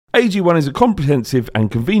AG1 is a comprehensive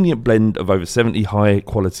and convenient blend of over 70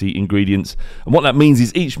 high-quality ingredients. And what that means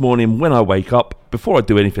is each morning when I wake up, before I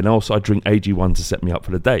do anything else, I drink AG1 to set me up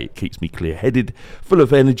for the day. It keeps me clear-headed, full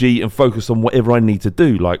of energy and focused on whatever I need to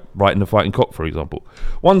do, like writing the Fighting Cock, for example.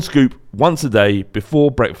 One scoop once a day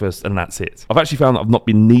before breakfast, and that's it. I've actually found that I've not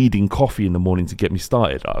been needing coffee in the morning to get me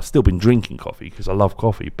started. I've still been drinking coffee because I love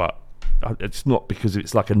coffee, but it's not because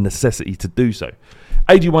it's like a necessity to do so.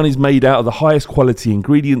 AG1 is made out of the highest quality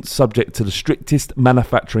ingredients subject to the strictest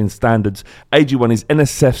manufacturing standards. AG1 is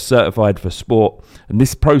NSF certified for sport, and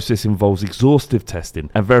this process involves exhaustive testing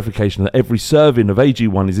and verification that every serving of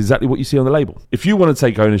AG1 is exactly what you see on the label. If you want to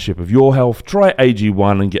take ownership of your health, try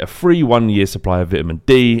AG1 and get a free 1-year supply of vitamin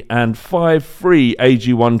D and 5 free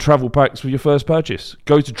AG1 travel packs with your first purchase.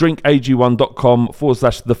 Go to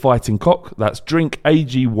drinkag1.com/thefightingcock. That's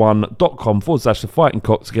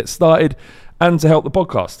drinkag1.com/thefightingcock to get started and to help the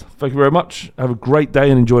podcast. Thank you very much. Have a great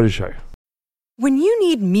day and enjoy the show. When you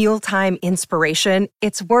need mealtime inspiration,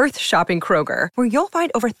 it's worth shopping Kroger, where you'll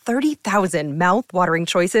find over 30,000 mouth-watering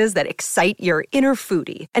choices that excite your inner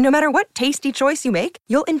foodie. And no matter what tasty choice you make,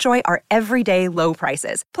 you'll enjoy our everyday low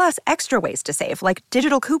prices, plus extra ways to save, like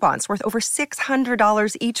digital coupons worth over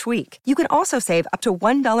 $600 each week. You can also save up to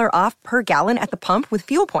 $1 off per gallon at the pump with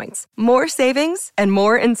fuel points. More savings and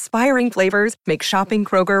more inspiring flavors make shopping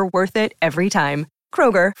Kroger worth it every time.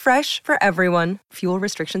 Kroger, fresh for everyone. Fuel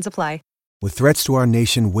restrictions apply. With threats to our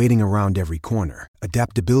nation waiting around every corner,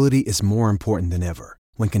 adaptability is more important than ever.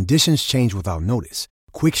 When conditions change without notice,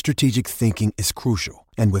 quick strategic thinking is crucial.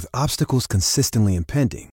 And with obstacles consistently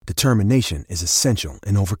impending, determination is essential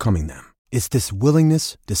in overcoming them. It's this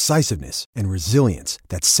willingness, decisiveness, and resilience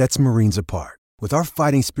that sets Marines apart. With our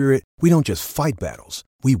fighting spirit, we don't just fight battles,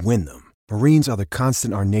 we win them. Marines are the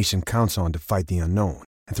constant our nation counts on to fight the unknown.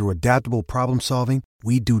 And through adaptable problem solving,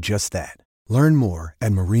 we do just that. Learn more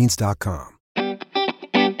at marines.com.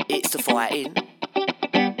 It's the fighting.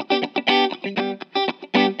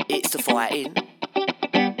 It's the fighting.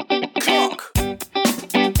 Cock.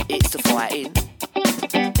 It's the fighting.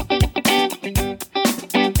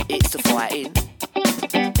 It's the fighting.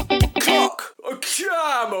 Cock.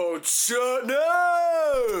 Come on, Tottenham.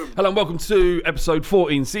 Hello and welcome to episode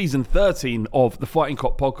 14, season 13 of the Fighting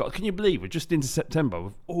Cock podcast. Can you believe we're just into September?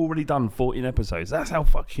 We've already done 14 episodes. That's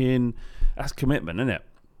commitment, isn't it?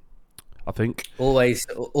 I think. Always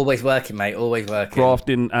working, mate. Always working.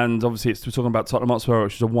 Grafting, and obviously we're talking about Tottenham Hotspur,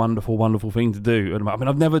 which is a wonderful, wonderful thing to do. And I mean,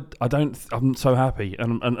 I'm so happy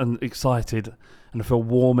and excited, and I feel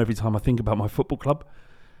warm every time I think about my football club.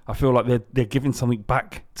 I feel like they're giving something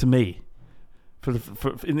back to me. For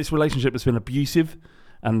in this relationship that's been abusive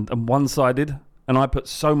and one-sided, and I put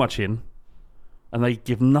so much in, and they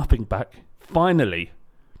give nothing back. Finally,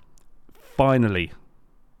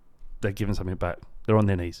 they're giving something back. They're on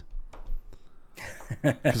their knees.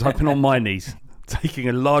 Because I've been on my knees, taking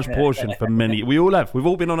a large portion for many. We all have. We've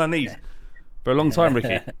all been on our knees for a long time,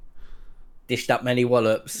 Ricky. Dished up many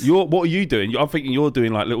wallops. What are you doing? I'm thinking you're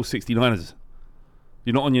doing like little 69ers.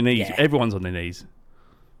 You're not on your knees. Yeah. Everyone's on their knees.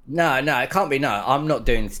 No, it can't be. No, I'm not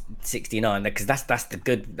doing 69 because that's the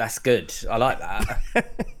good. That's good. I like that.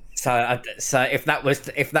 So if that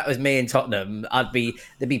was me in Tottenham, there'd be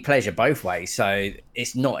pleasure both ways. So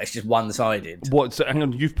it's not. It's just one sided. What? So hang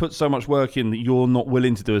on. You've put so much work in that you're not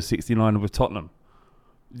willing to do a 69er with Tottenham.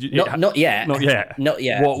 Not yet. Not yet. Not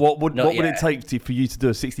yet. What would it take for you to do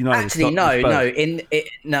a 69er? Actually,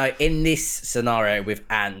 in this scenario with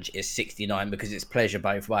Ange is 69 because it's pleasure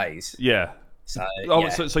both ways. Yeah. So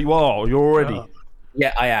so you are. You're already. Oh.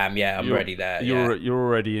 Yeah, I am. Yeah, I'm ready there. You're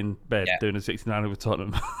already in bed doing a 69er with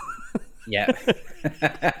Tottenham. Yeah.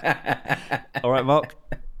 All right, Mark.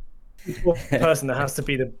 One person that has to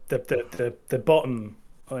be the bottom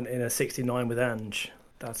in a 69 with Ange.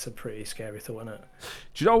 That's a pretty scary thought, isn't it?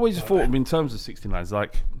 Do you know, I always thought in terms of 69s,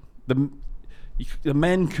 like the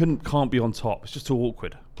men can't be on top. It's just too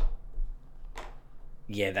awkward.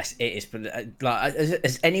 Yeah, it is. Like,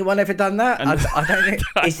 has anyone ever done that? I don't know.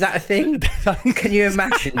 Is that a thing? Can you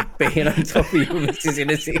imagine being on top of your missus in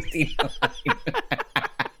a 69?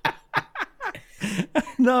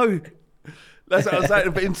 No. That's what I was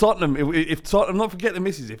saying. But in Tottenham, if Tottenham, not forget the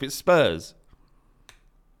missus, if it's Spurs,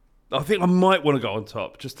 I think I might want to go on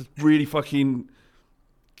top just to really fucking,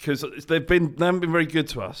 because they haven't been very good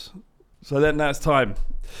to us. So then now it's time.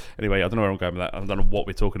 Anyway, I don't know where I'm going with that. I don't know what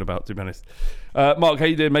we're talking about, to be honest. Mark, how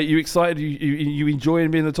you doing, mate? You excited? You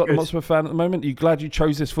enjoying being a Tottenham Hotspur fan at the moment? Are you glad you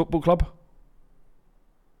chose this football club?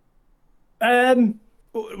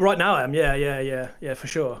 Right now I am. Yeah, for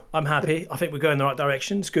sure. I'm happy. I think we're going in the right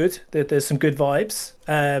direction. It's good. There's some good vibes.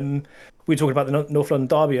 We were talking about the North London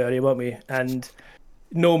derby earlier, weren't we? And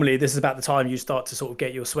normally this is about the time you start to sort of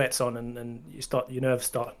get your sweats on and your nerves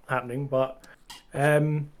start happening. But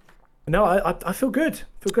no, I feel good.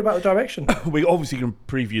 Feel good about the direction. We obviously can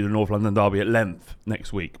preview the North London derby at length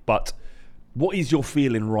next week, but what is your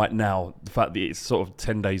feeling right now? The fact that it's sort of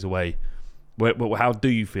 10 days away. How do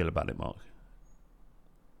you feel about it, Mark?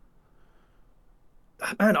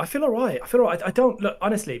 Man, I feel all right. I don't look,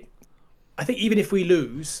 honestly. I think even if we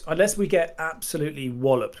lose, unless we get absolutely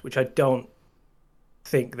walloped, which I don't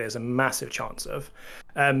think there's a massive chance of,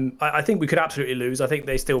 I think we could absolutely lose. I think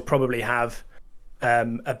they still probably have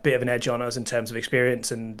a bit of an edge on us in terms of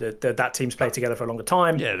experience, and that team's played together for a longer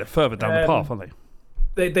time. Yeah, they're further down the path, aren't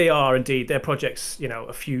they? They are indeed. Their project's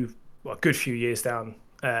a good few years down,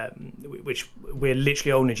 which we're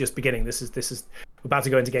literally only just beginning. This is we're about to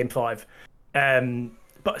go into game 5.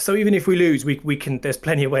 But so even if we lose, we can. There's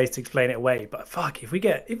plenty of ways to explain it away. But fuck,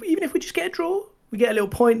 even if we just get a draw, we get a little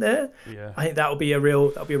point there. Yeah, I think that'll be a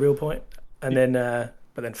real point. And then,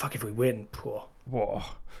 but then fuck if we win. Poor. Whoa.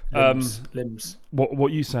 Limbs.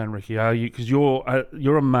 What are you saying, Ricky? Are you, because you're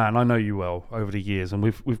a man. I know you well over the years, and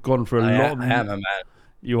we've gone through a lot. I am a man.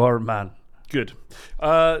 You are a man. Good.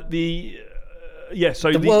 So the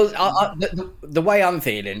way I'm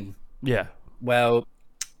feeling. Yeah. Well,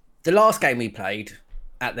 the last game we played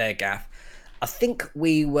at their gaff, I think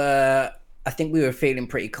we were feeling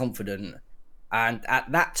pretty confident, and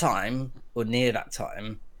at that time or near that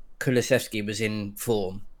time, Kulusevski was in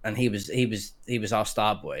form, and he was our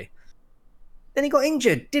star boy. Then he got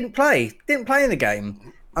injured, didn't play in the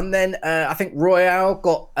game, and then I think Royale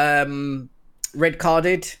got red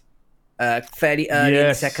carded fairly early in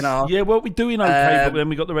the second half. Yeah, well, we're doing okay, but then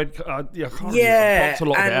we got the red card. I blocked a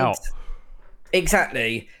lot of it out.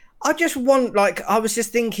 Exactly. I just want, I was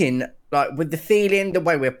just thinking, with the feeling, the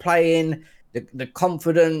way we're playing, the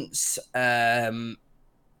confidence, I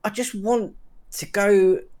just want to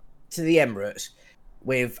go to the Emirates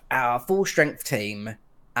with our full strength team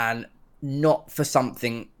and not for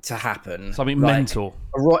something to happen. Something mental.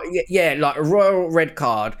 Like a royal red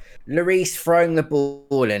card, Lloris throwing the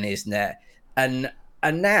ball in his net. And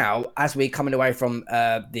now, as we're coming away from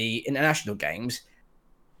the international games,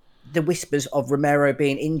 the whispers of Romero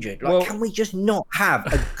being injured. Can we just not have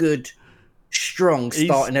a good, strong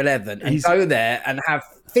starting 11 and go there and have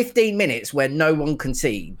 15 minutes where no one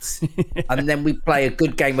concedes, and then we play a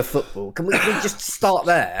good game of football? Can we just start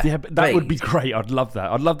there? Yeah, but that would be great. I'd love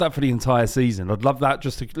that. I'd love that for the entire season. I'd love that.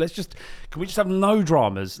 Can we just have no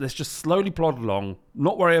dramas? Let's just slowly plod along,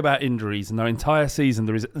 not worry about injuries, and the entire season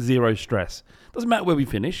there is zero stress. Doesn't matter where we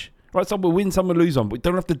finish. Right, some will win, some will lose on. But we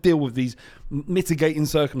don't have to deal with these mitigating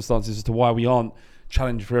circumstances as to why we aren't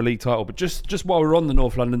challenged for a league title. But just while we're on the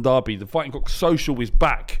North London derby, the Fighting Cock Social is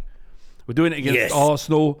back. We're doing it against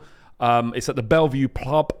Arsenal. It's at the Bellevue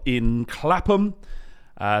Pub in Clapham.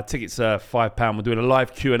 Tickets are £5. We're doing a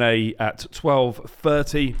live Q&A at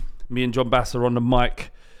 12:30. Me and John Bass are on the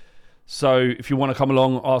mic. So if you want to come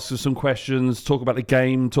along, ask us some questions, talk about the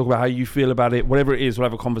game, talk about how you feel about it, whatever it is, we'll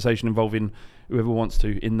have a conversation involving whoever wants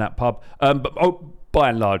to in that pub. But by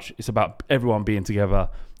and large, it's about everyone being together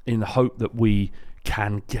in the hope that we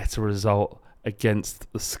can get a result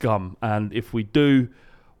against the scum. And if we do,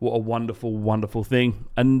 what a wonderful, wonderful thing.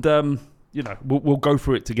 And, we'll go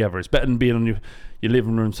through it together. It's better than being on your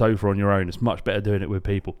living room sofa on your own. It's much better doing it with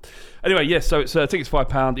people. Anyway, yes, so it's tickets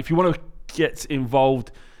 £5. If you want to get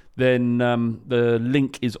involved, then the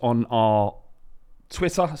link is on our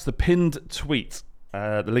Twitter. It's the pinned tweet.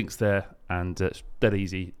 The link's there, and it's dead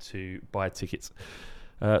easy to buy tickets.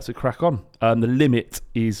 So crack on. The limit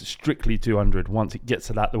is strictly 200. Once it gets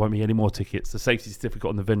to that, there won't be any more tickets. The safety certificate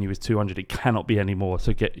on the venue is 200. It cannot be any more.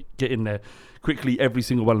 So get in there quickly. Every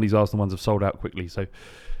single one of these Arsenal ones have sold out quickly. So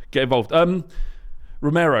get involved.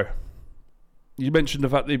 Romero, you mentioned the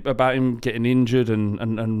fact about him getting injured,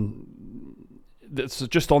 and that's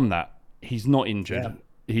just on that. He's not injured. Yeah.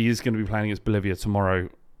 He is going to be playing against Bolivia tomorrow.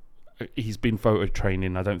 He's been photo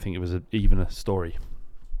training. I don't think it was even a story.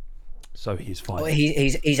 So he's fine. Oh,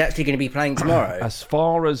 he's actually going to be playing tomorrow. As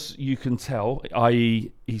far as you can tell,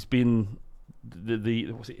 i.e., he's been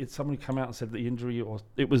someone come out and said the injury, or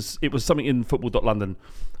it was something in football.london.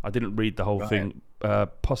 I didn't read the whole thing.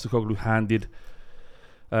 Postecoglou handed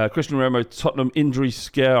Christian Romero Tottenham injury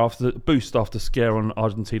scare after scare on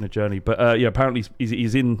Argentina journey. But apparently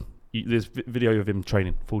he's in. There's video of him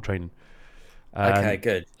training, full training. Okay,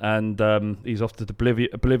 good. And he's off to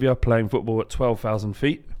Bolivia playing football at 12,000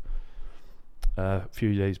 feet. A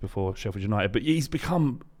few days before Sheffield United, but he's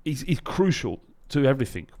crucial to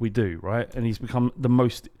everything we do, right? And he's become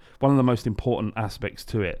one of the most important aspects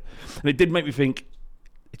to it. And it did make me think,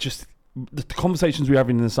 the conversations we were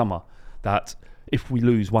having in the summer, that if we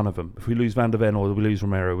lose one of them, if we lose Van der Ven or we lose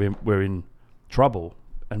Romero, we're in trouble,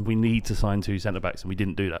 and we need to sign 2 centre-backs, and we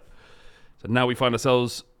didn't do that. So now we find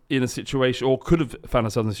ourselves in a situation, or could have found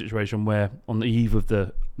ourselves in a situation where on the eve of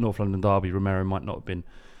the North London derby, Romero might not have been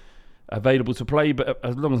available to play, but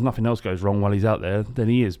as long as nothing else goes wrong while he's out there, then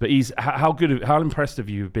he is. But how impressed have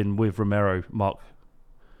you been with Romero, Mark,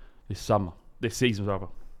 this season rather?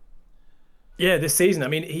 Yeah, this season. I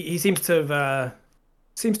mean, he seems to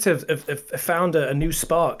have found a new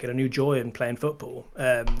spark and a new joy in playing football.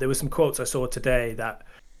 There were some quotes I saw today that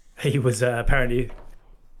he was apparently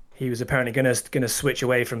going to switch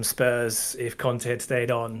away from Spurs if Conte had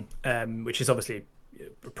stayed on, which is obviously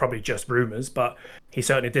probably just rumours, but he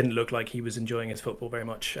certainly didn't look like he was enjoying his football very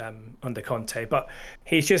much under Conte. But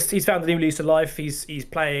he's found a new lease of life. He's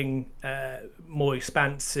playing more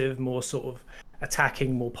expansive, more sort of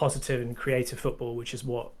attacking, more positive and creative football, which is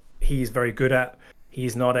what he's very good at.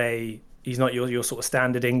 He's not your sort of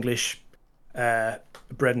standard English bread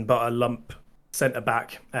and butter lump centre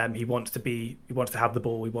back. He wants to have the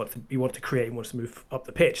ball. He wants to create. He wants to move up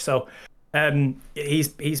the pitch. So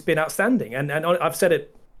he's been outstanding. And I've said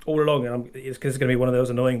it all along, and it's going to be one of those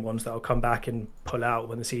annoying ones that I'll come back and pull out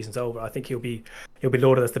when the season's over. I think he'll be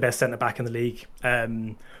lauded as the best centre back in the league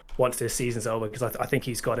once this season's over, because I think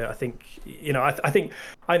he's got it. I think I think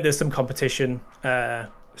there's some competition.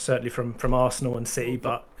 Certainly from Arsenal and City,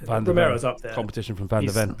 but Romero's up there. Competition from Van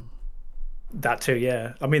der Ven. That too,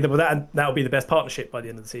 yeah. I mean, that'll be the best partnership by the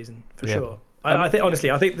end of the season for sure. I think honestly,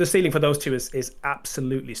 the ceiling for those two is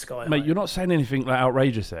absolutely sky high. Mate, you're not saying anything like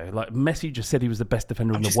outrageous there. Like Messi just said he was the best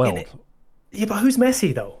defender in the world. Yeah, but who's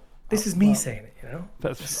Messi though? This is me saying it.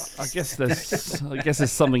 I guess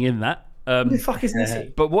there's something in that. Who the fuck is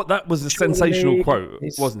Messi? But that was a sensational quote,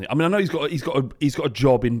 wasn't it? I mean, I know he's got a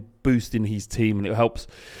job in boosting his team, and it helps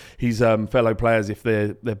his fellow players if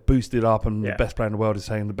they're boosted up, and the best player in the world is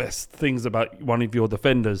saying the best things about one of your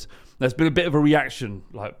defenders. There's been a bit of a reaction,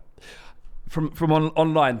 like from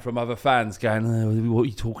online from other fans going, "Oh, what are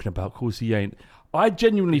you talking about? Of course he ain't." I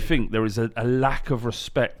genuinely think there is a lack of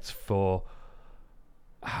respect for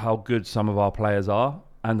how good some of our players are,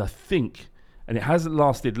 and I think. And it hasn't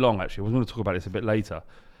lasted long, actually. We're going to talk about this a bit later.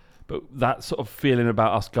 But that sort of feeling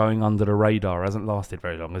about us going under the radar hasn't lasted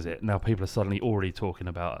very long, has it? Now people are suddenly already talking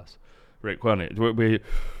about us. Rick, weren't it? I'm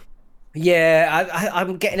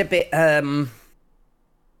getting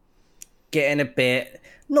a bit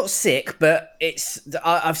not sick, but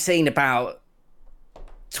I've seen about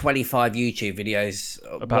 25 YouTube videos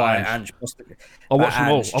about Ange. I watched them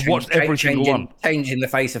all. I've watched every single one. Changing the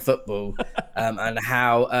face of football, and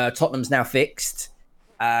how Tottenham's now fixed,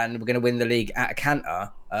 and we're going to win the league at a canter,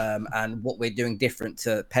 and what we're doing different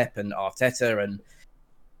to Pep and Arteta, and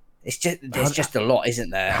there's just a lot,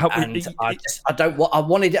 isn't there? I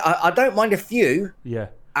don't mind a few. Yeah.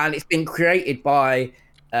 And it's been created by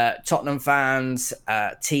Tottenham fans,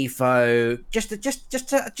 tifo,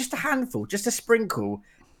 just a handful, just a sprinkle.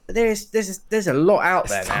 There's a lot out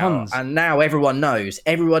there now, and now everyone knows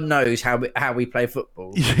how we play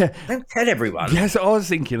football. Yeah, don't tell everyone. Yes, I was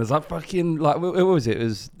thinking. I was like, fucking, like, what was it? It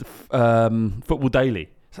was Football Daily.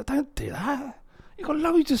 So don't do that. You got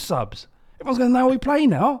loads of subs. Everyone's going to know how we play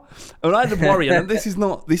now. And I had to worry. And this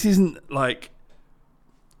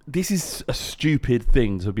is a stupid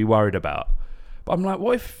thing to be worried about. But I'm like,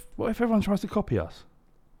 what if everyone tries to copy us?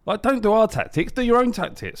 Like, don't do our tactics. Do your own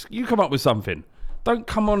tactics. You come up with something. Don't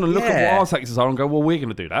come on and look at what our tactics are and go, well, we're going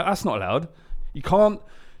to do that. That's not allowed. You can't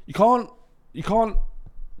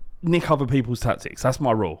nick other people's tactics. That's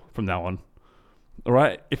my rule from now on. All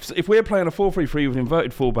right? If we're playing a 4-3-3 with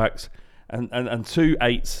inverted fullbacks and 2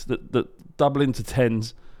 8s that double into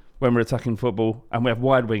 10s when we're attacking football, and we have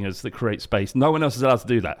wide wingers that create space, no one else is allowed to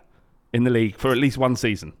do that in the league for at least one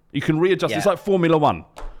season. You can readjust. Yeah. It's like Formula One.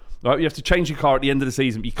 Right, you have to change your car at the end of the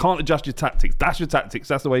season. You can't adjust your tactics. That's your tactics.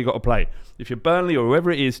 That's the way you got to play. If you're Burnley or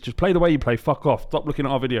whoever it is, just play the way you play. Fuck off. Stop looking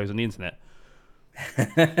at our videos on the internet.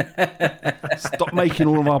 Stop making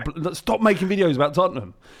videos about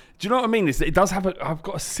Tottenham. Do you know what I mean? It does have I've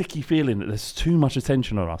got a sicky feeling that there's too much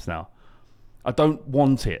attention on us now. I don't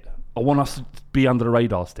want it. I want us to be under the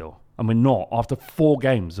radar still, and we're not. After 4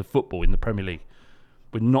 games of football in the Premier League,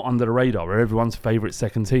 we're not under the radar. We're everyone's favourite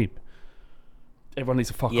second team. Everyone needs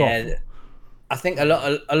to fuck off. I think a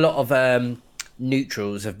lot of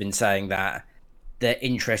neutrals have been saying that they're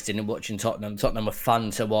interested in watching Tottenham. Tottenham are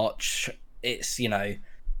fun to watch. It's, and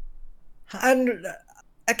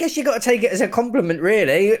I guess you got to take it as a compliment,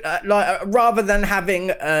 really. Rather than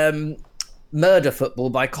having murder football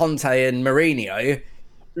by Conte and Mourinho,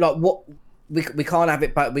 like what we can't have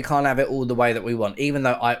it, but we can't have it all the way that we want. Even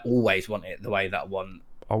though I always want it the way that I want.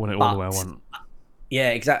 I want it all the way I want. Yeah,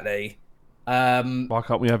 exactly. Why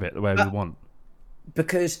can't we have it the way we want?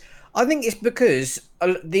 Because I think it's because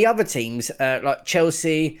the other teams like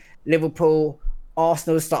Chelsea, Liverpool,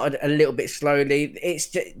 Arsenal started a little bit slowly. It's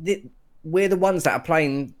just, we're the ones that are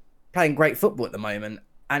playing great football at the moment,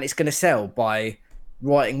 and it's going to sell by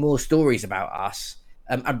writing more stories about us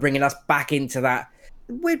and bringing us back into that.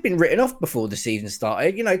 We'd been written off before the season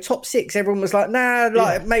started. You know, top 6, everyone was like, nah,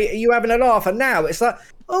 like, mate, are you having a laugh? And now it's like,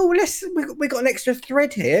 oh, we got an extra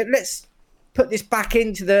thread here. Let's put this back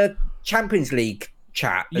into the Champions League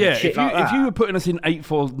chat. Yeah, if you were putting us in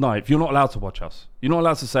 8th or 9th, you're not allowed to watch us. You're not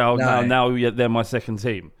allowed to say, oh, now they're my second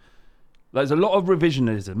team. There's a lot of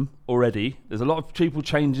revisionism already. There's a lot of people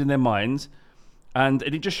changing their minds. And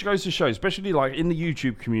it just goes to show, especially like in the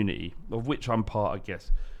YouTube community, of which I'm part, I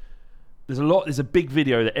guess. There's a big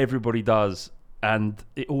video that everybody does, and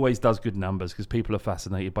it always does good numbers because people are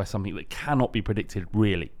fascinated by something that cannot be predicted,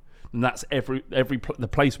 really. And that's the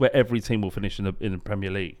place where every team will finish in the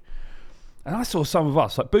Premier League. And I saw some of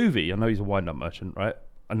us, like Boovy. I know he's a wind-up merchant, right?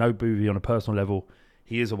 I know Boovy on a personal level.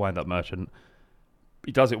 He is a wind-up merchant.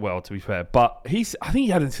 He does it well, to be fair. But I think he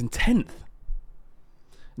had it in 10th.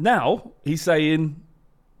 Now, he's saying...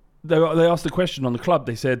 They asked the question on the club.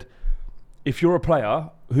 They said, if you're a player,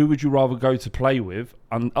 who would you rather go to play with?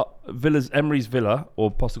 And Emery's Villa or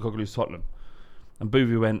Postecoglou's Tottenham? And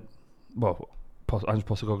Boovy went, well, Ange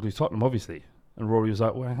Postecoglou's Tottenham, obviously. And Rory was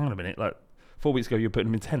like, well, hang on a minute. Like, 4 weeks ago, you were putting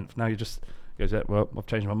him in 10th. Now you just... He goes, yeah, well, I've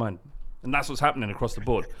changed my mind. And that's what's happening across the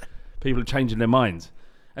board. People are changing their minds.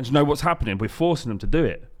 And you know what's happening? We're forcing them to do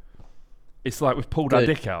it. It's like we've pulled our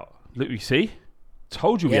dick out. Look, you see?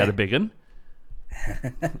 Told you we had a big one.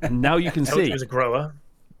 And now you can see. He was a grower.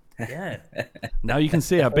 Yeah. Now you can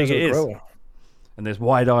see how big it is. Grower. And there's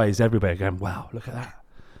wide eyes everywhere going, wow, look at that.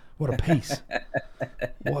 What a piece.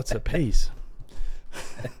 What a piece.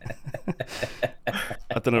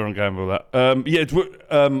 I don't know where I'm going with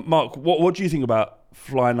that. Mark, what do you think about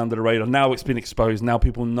flying under the radar? Now it's been exposed. Now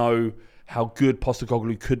people know how good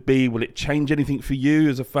Postecoglou could be. Will it change anything for you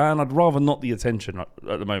as a fan? I'd rather not the attention at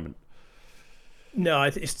the moment. No,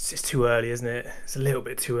 it's too early, isn't it? It's a little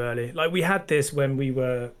bit too early. Like, we had this when we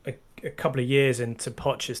were a couple of years into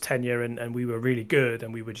Poch's tenure, and we were really good,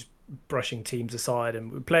 and we were just brushing teams aside,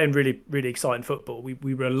 and we were playing really, really exciting football.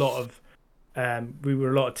 We were a lot of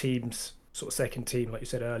teams, sort of second team, like you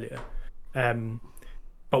said earlier.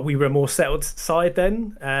 But we were a more settled side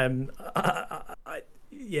then.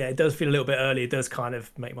 Yeah, it does feel a little bit early. It does kind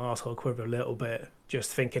of make my arsehole quiver a little bit,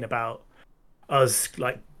 just thinking about us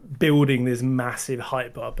like building this massive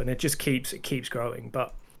hype up, and it keeps growing.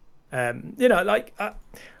 But on the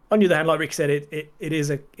other hand, like Rick said, it is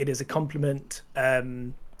a compliment.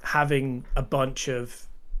 Having a bunch of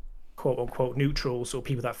quote unquote neutrals or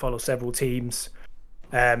people that follow several teams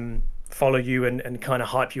follow you and kind of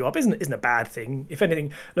hype you up isn't a bad thing. If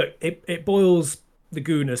anything, look, it boils the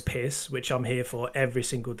Gooners piss, which I'm here for every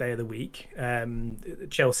single day of the week.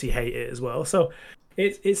 Chelsea hate it as well, so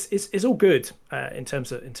it's all good in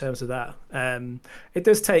terms of that. It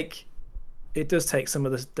does take some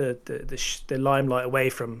of the limelight away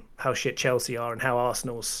from how shit Chelsea are and how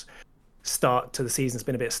Arsenal's start to the season has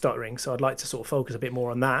been a bit stuttering. So I'd like to sort of focus a bit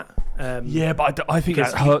more on that. Yeah, but I think it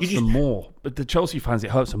hurts them more. But the Chelsea fans,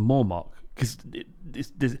 it hurts them more, Mark, because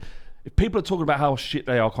if people are talking about how shit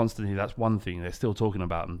they are constantly, that's one thing. They're still talking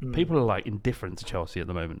about them. People are like indifferent to Chelsea at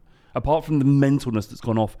the moment. Apart from the mentalness that's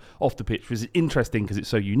gone off the pitch, which is interesting because it's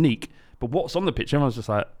so unique. But what's on the pitch, everyone's just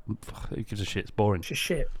like, who gives a shit? It's boring. It's just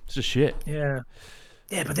shit. It's just shit. Yeah.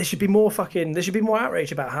 Yeah, but there should be more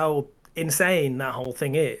outrage about how insane that whole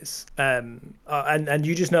thing is. And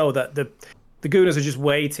you just know that the Gooners are just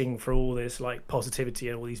waiting for all this like positivity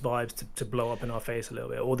and all these vibes to blow up in our face a little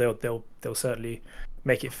bit, or they'll certainly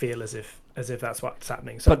make it feel as if that's what's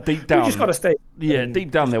happening. So, but deep down, we just got to stay. Yeah,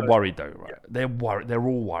 deep down they're worried though, right? Yeah. They're worried. They're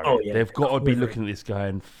all worried. Oh, yeah. They've got to be looking at this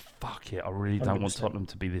going, fuck it, I really don't 100%. Want Tottenham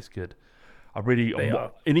to be this good.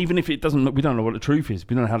 And even if it doesn't, we don't know what the truth is.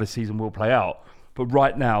 We don't know how the season will play out. But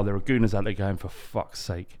right now, there are Gooners out there going, for fuck's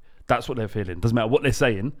sake. That's what they're feeling. Doesn't matter what they're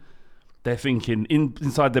saying. They're thinking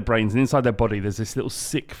inside their brains and inside their body, there's this little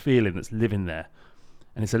sick feeling that's living there.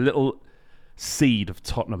 And it's a little seed of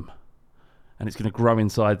Tottenham. And it's going to grow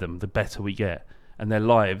inside them the better we get. And their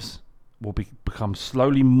lives will become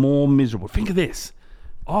slowly more miserable. Think of this.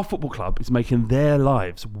 Our football club is making their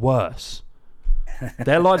lives worse.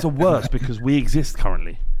 Their lives are worse because we exist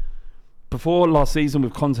currently. Before last season,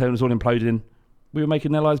 with Conte and it was all imploding, we were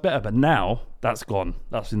making their lives better. But now, that's gone.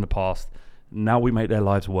 That's in the past. Now we make their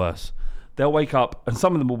lives worse. They'll wake up, and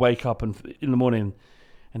some of them will wake up in the morning,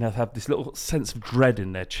 and they'll have this little sense of dread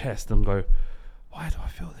in their chest and go, why do I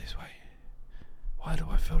feel this way? Why do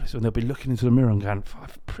I feel this? And they'll be looking into the mirror and going, I'm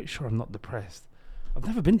pretty sure I'm not depressed. I've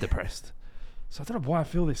never been depressed. So I don't know why I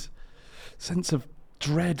feel this sense of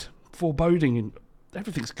dread, foreboding, and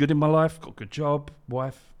everything's good in my life. Got a good job,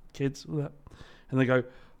 wife, kids, all that. And they go,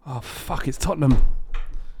 oh, fuck, it's Tottenham.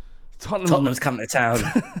 Tottenham's coming to town.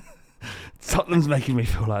 Tottenham's making me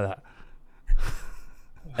feel like that.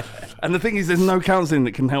 And the thing is, there's no counselling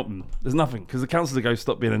that can help them. There's nothing, because the counsellor goes,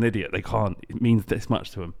 stop being an idiot. They can't. It means this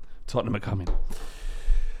much to them. Tottenham are coming.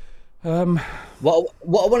 What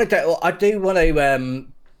I want to do, I do want to.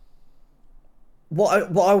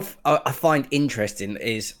 What I find interesting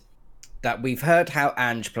is that we've heard how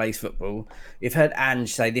Ange plays football. We've heard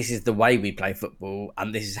Ange say, this is the way we play football,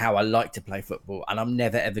 and this is how I like to play football, and I'm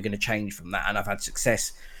never ever going to change from that. And I've had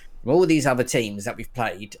success from all these other teams that we've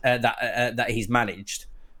played, that he's managed.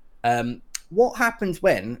 What happens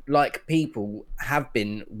when, like, people have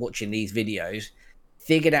been watching these videos,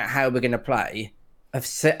 figured out how we're going to play, have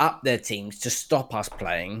set up their teams to stop us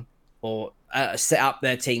playing, or set up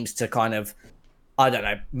their teams to kind of, I don't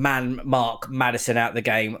know, mark Maddison out the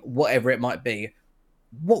game, whatever it might be.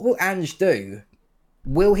 What will Ange do?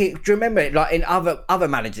 Will he? Do you remember it? Like in other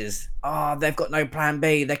managers, they've got no plan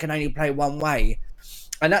B. They can only play one way.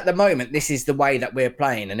 And at the moment, this is the way that we're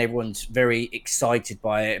playing, and everyone's very excited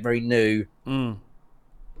by it, very new.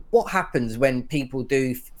 What happens when people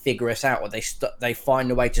do figure us out, or they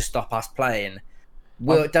find a way to stop us playing?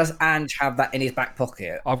 Does Ange have that in his back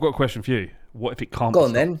pocket? I've got a question for you. What if it can't? Go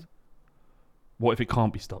on then. What if it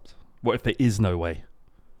can't be stopped? What if there is no way?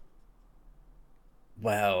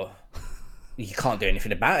 Well, you can't do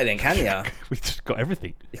anything about it then, can you? We've just got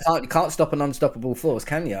everything. You can't stop an unstoppable force,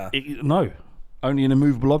 can you? No. Only an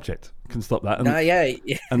immovable object can stop that. And, no, yeah.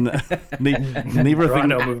 And neither of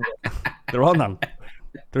them. There are none.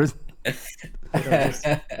 There is.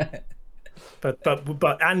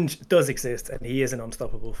 But Ange does exist, and he is an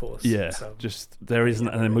unstoppable force. Yeah, so. Just there isn't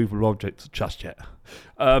an immovable object just yet.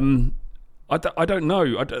 I don't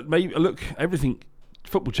know. Maybe look, everything.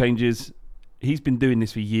 Football changes. He's been doing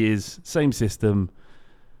this for years. Same system.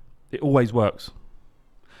 It always works.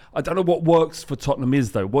 I don't know what works for Tottenham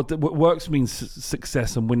is though. What works means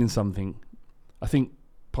success and winning something. I think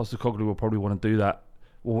Postecoglou will probably want to do that.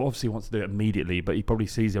 Well, obviously he wants to do it immediately, but he probably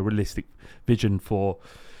sees a realistic vision for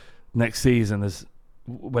next season as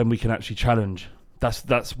when we can actually challenge.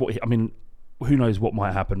 That's what I mean. Who knows what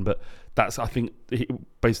might happen, but that's, I think,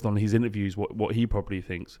 based on his interviews, what he probably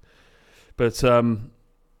thinks. But you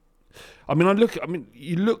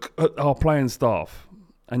look at our playing staff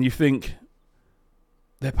and you think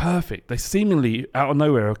they're perfect. They seemingly out of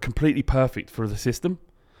nowhere are completely perfect for the system,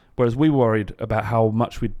 whereas we worried about how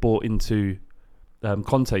much we'd bought into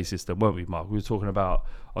Conte's system, weren't we, Mark? We were talking about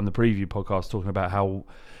on the preview podcast, talking about how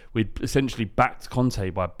we'd essentially backed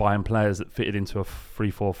Conte by buying players that fitted into a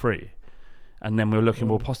 3-4-3. And then we were looking,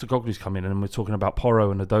 well, Postecoglou's come in, and we're talking about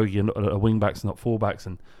Porro and Udogie and wing backs, not fullbacks.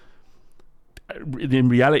 And in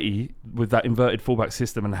reality, with that inverted fullback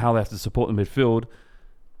system and how they have to support the midfield,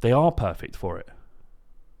 they are perfect for it.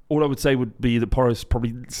 All I would say would be that Porro's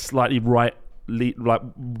probably slightly right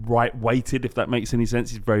weighted, if that makes any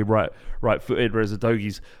sense. He's very right footed, whereas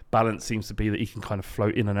Udogie's balance seems to be that he can kind of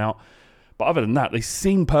float in and out. But other than that, they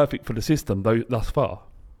seem perfect for the system though thus far.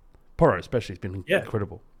 Porro especially has been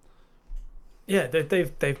incredible. Yeah,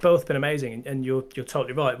 they've both been amazing, and you're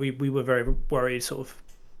totally right. We were very worried, sort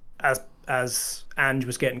of, as Ange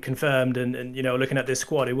was getting confirmed, and you know, looking at this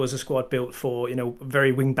squad, it was a squad built for, you know,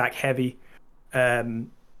 very wing back heavy,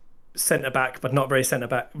 centre back, but not very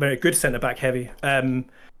very good centre back heavy. You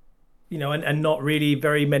know, and not really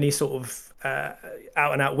very many sort of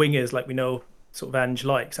out and out wingers like we know sort of Ange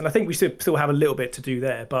likes. And I think we still have a little bit to do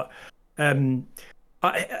there, but.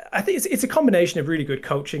 I think it's a combination of really good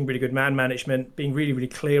coaching, really good man management, being really, really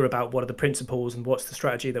clear about what are the principles and what's the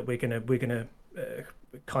strategy that we're gonna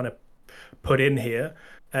kind of put in here,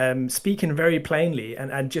 speaking very plainly,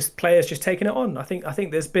 and just players just taking it on. I think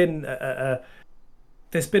there's been a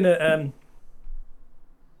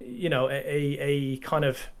you know, a kind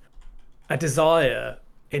of a desire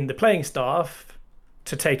in the playing staff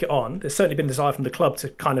to take it on. There's certainly been a desire from the club to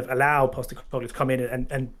kind of allow Postecoglou to come in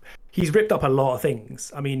and he's ripped up a lot of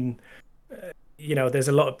things. I mean, you know, there's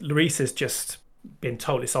a lot of... Lloris has just been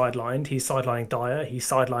totally sidelined. He's sidelining Dyer. He's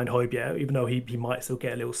sidelined Højbjerg, even though he might still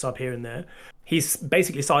get a little sub here and there. He's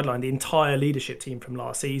basically sidelined the entire leadership team from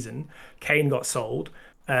last season. Kane got sold.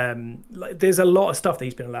 There's a lot of stuff that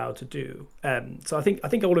he's been allowed to do. So I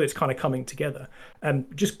think all of it's kind of coming together.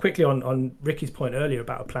 Just quickly on Ricky's point earlier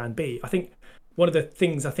about a plan B, I think one of the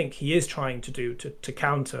things I think he is trying to do to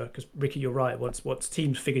counter, because Ricky, you're right. Once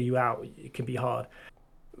teams figure you out, it can be hard.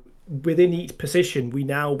 Within each position,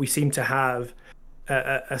 we seem to have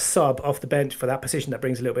a sub off the bench for that position that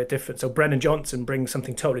brings a little bit different. So Brennan Johnson brings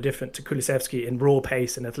something totally different to Kulusevski in raw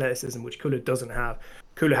pace and athleticism, which Kulu doesn't have.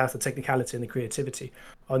 Kulu has the technicality and the creativity.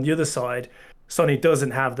 On the other side, Sonny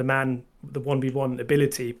doesn't have the 1v1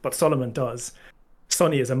 ability, but Solomon does.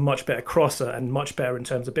 Sonny is a much better crosser and much better in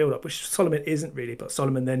terms of build-up, which Solomon isn't really, but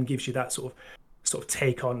Solomon then gives you that sort of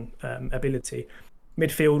take-on ability.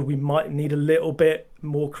 Midfield, we might need a little bit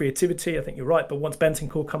more creativity. I think you're right, but once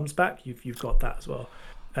Bentancur comes back, you've got that as well.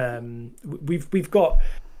 We've got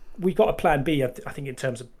a plan B. I think in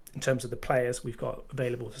terms of the players we've got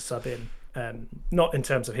available to sub in, not in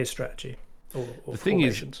terms of his strategy. Or the thing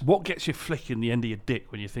formations. is, what gets you flicking the end of your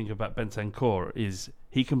dick when you think about Bentancur is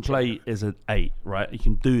he can play as an 8, right? He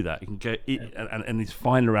can do that. He can go and he's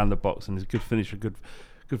fine around the box and he's a good finisher, good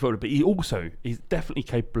forward. But he's definitely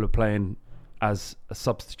capable of playing as a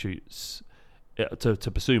substitute to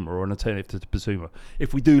Basuma or an alternative to Basuma.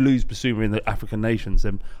 If we do lose Basuma in the African nations,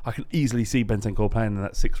 then I can easily see Bentancur playing in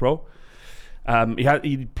that 6th role.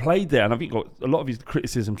 He played there, and I think a lot of his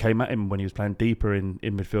criticism came at him when he was playing deeper in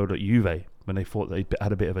midfield at Juve, when they thought that he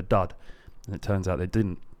had a bit of a dud, and it turns out they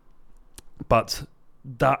didn't. But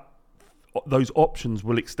those options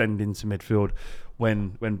will extend into midfield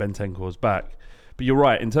when Bentancur's back. But you're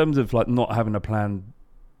right, in terms of like not having a plan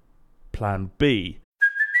B.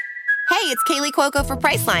 Hey, it's Kaylee Cuoco for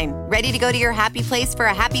Priceline. Ready to go to your happy place for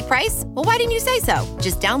a happy price? Well, why didn't you say so?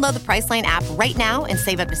 Just download the Priceline app right now and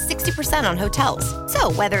save up to 60% on hotels.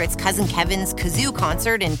 So whether it's Cousin Kevin's Kazoo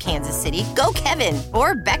Concert in Kansas City, go Kevin,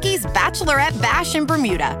 or Becky's Bachelorette Bash in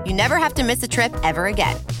Bermuda, you never have to miss a trip ever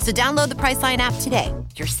again. So download the Priceline app today.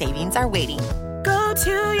 Your savings are waiting. Go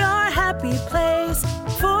to your happy place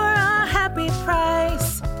for a happy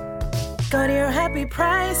price. Go to your happy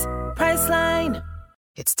price, Priceline.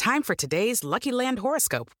 It's time for today's Lucky Land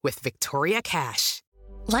horoscope with Victoria Cash.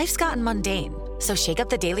 Life's gotten mundane, so shake up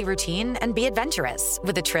the daily routine and be adventurous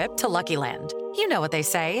with a trip to Lucky Land. You know what they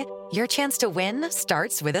say, your chance to win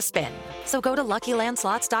starts with a spin. So go to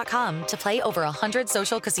LuckyLandSlots.com to play over 100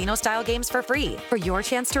 social casino-style games for free for your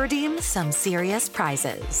chance to redeem some serious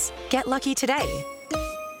prizes. Get lucky today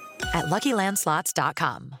at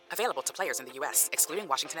LuckyLandSlots.com. Available to players in the U.S., excluding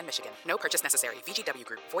Washington and Michigan. No purchase necessary. VGW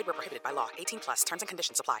Group. Void where prohibited by law. 18+. Terms and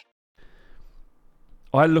conditions apply.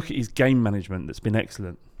 I look at his game management that's been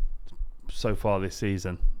excellent so far this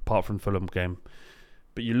season, apart from Fulham game.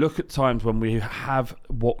 But you look at times when we have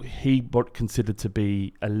what he considered to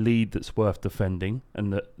be a lead that's worth defending,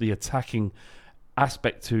 and the attacking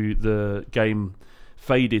aspect to the game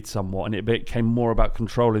faded somewhat, and it became more about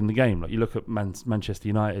controlling the game. Like you look at Manchester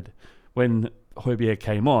United, when Højbjerg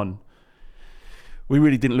came on, we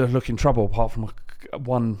really didn't look in trouble apart from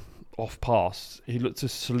one off pass. He looked to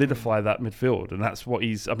solidify that midfield, and that's what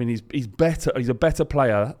he's better. He's a better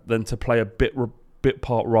player than to play a bit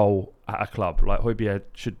part role at a club. Like Højbjerg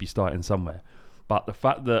should be starting somewhere. But the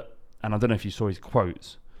fact that, and I don't know if you saw his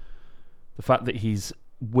quotes, the fact that he's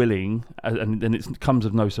willing, and it comes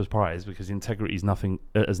of no surprise because integrity is nothing,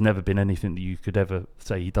 has never been anything that you could ever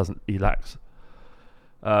say he lacks.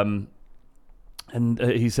 And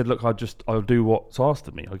he said, look, I'll do what's asked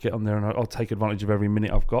of me. I'll get on there and I'll take advantage of every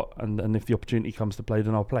minute I've got, and if the opportunity comes to play,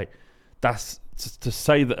 then I'll play. That's to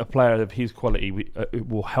say that a player of his quality it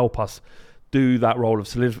will help us do that role of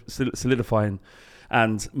solidifying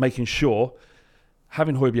and making sure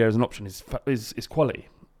having Højbjerg as an option is quality.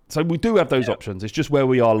 So we do have those options. It's just where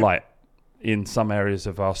we are light in some areas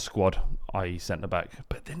of our squad, i.e. centre-back.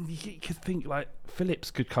 But then you could think like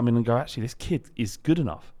Phillips could come in and go, actually, this kid is good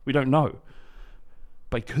enough. We don't know.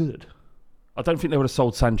 But he could. I don't think they would have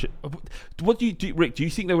sold Sanchez. What do you do, Rick? Do you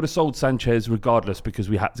think they would have sold Sanchez regardless because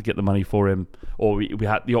we had to get the money for him, or we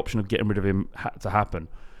had the option of getting rid of him had to happen,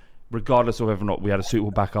 regardless of whether or not we had a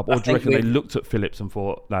suitable backup? Or do you reckon they looked at Phillips and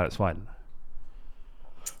thought, no, it's fine?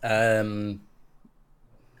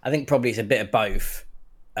 I think probably it's a bit of both.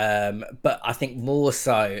 But I think more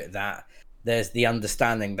so that there's the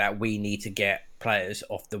understanding that we need to get players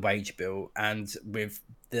off the wage bill, and with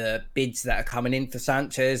the bids that are coming in for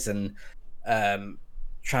Sanchez and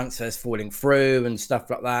transfers falling through and stuff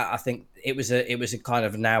like that, I think it was a kind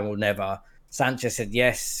of now or never. Sanchez said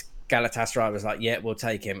yes. Galatasaray was like, yeah, we'll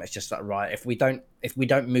take him. It's just like, right, if we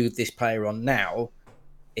don't move this player on now,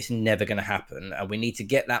 it's never going to happen, and we need to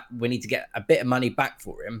get a bit of money back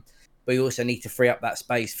for him. But we also need to free up that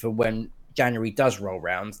space for when January does roll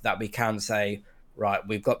round, that we can say, right,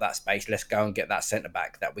 we've got that space, let's go and get that centre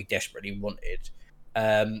back that we desperately wanted.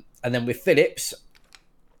 And then with Phillips,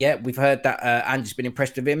 Yeah, we've heard that Ange's been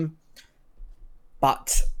impressed with him,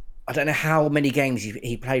 but I don't know how many games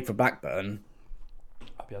he played for Blackburn.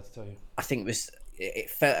 I'll be able to tell you. I think it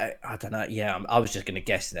felt, I don't know. Yeah, I was just going to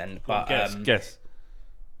guess then, but Guess.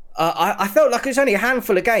 I felt like it was only a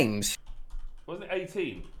handful of games. Wasn't it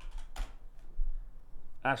 18?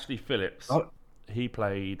 Ashley Phillips. He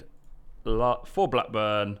played for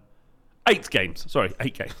Blackburn 8 games. Sorry,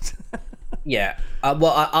 8 games. Yeah.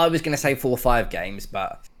 Well, I was going to say 4 or 5 games,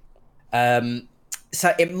 but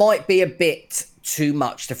so it might be a bit too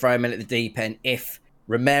much to throw him in at the deep end if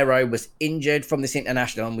Romero was injured from this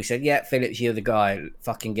international and we said, yeah, Phillips, you're the guy.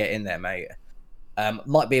 Fucking get in there, mate.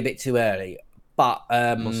 Might be a bit too early, but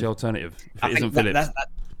what's the alternative? If it isn't Phillips,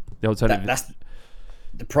 the alternative. That's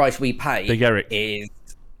the price we pay. Big Eric is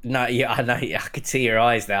no. Yeah, I know. I could see your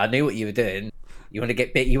eyes there. I knew what you were doing. You want to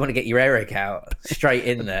get bit. You want to get your Eric out straight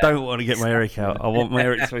in there. Don't want to get my Eric out. I want my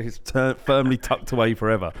Eric to be firmly tucked away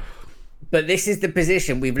forever. But this is the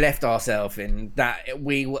position we've left ourselves in, that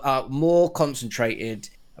we are more concentrated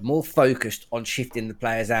and more focused on shifting the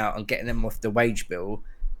players out and getting them off the wage bill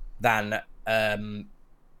than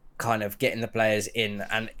kind of getting the players in.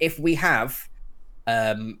 And if we have,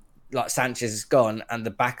 like Sanchez is gone and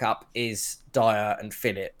the backup is Dyer and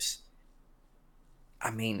Phillips,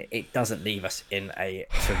 I mean, it doesn't leave us in a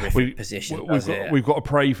terrific position. We've got to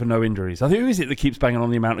pray for no injuries. I think, who is it that keeps banging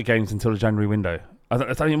on the amount of games until the January window?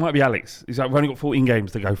 I think it might be Alex. He's like, we've only got 14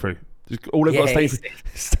 games to go through. Just, all they've got to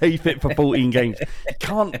stay fit for 14 games. You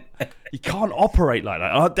can't operate like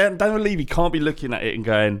that. Daniel Levy can't be looking at it and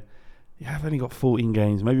going, yeah, I've only got 14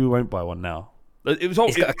 games. Maybe we won't buy one now. He's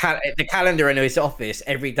got the calendar in his office.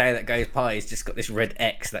 Every day that goes by, he's just got this red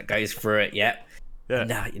X that goes through it. Yeah. No,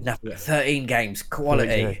 nothing. 13 games,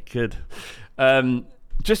 quality. Yeah, good.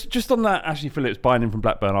 Just on that, Ashley Phillips buying him from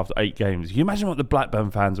Blackburn after 8 games. Can you imagine what the Blackburn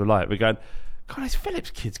fans were like? We're going, God, this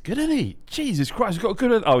Phillips kid's good, isn't he? Jesus Christ, he's got a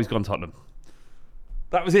good. Oh, he's gone Tottenham.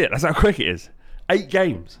 That was it. That's how quick it is. 8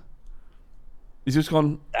 games. He's just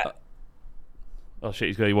gone. Oh shit,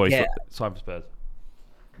 he's going. Well, he's signed for Spurs.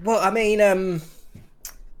 Well, I mean,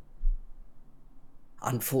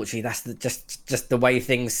 unfortunately, that's just the way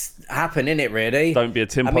things happen, isn't it? Really. Don't be a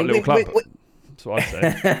tin pot little club. That's what I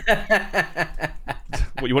say.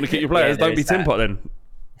 What, you want to keep your players? Don't be tin pot then.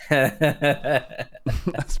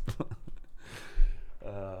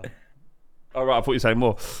 All right, I thought you were saying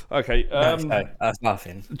more. Okay, that's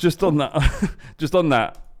nothing. Just on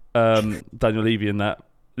that, Daniel Levy and that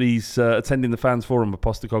these attending the fans forum with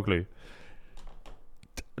Postecoglou.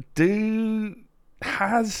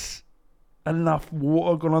 Has enough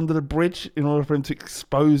water gone under the bridge in order for him to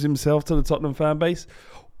expose himself to the Tottenham fan base,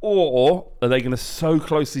 or are they going to so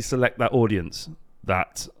closely select that audience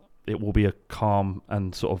that it will be a calm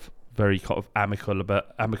and sort of very kind of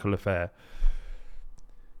amicable affair?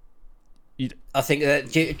 I think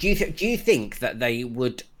that. Do you think that they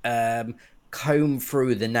would comb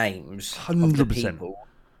through the names 100%. of the people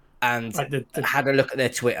and had a look at their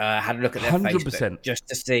Twitter, had a look at their 100%. Facebook, just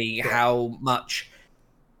to see how much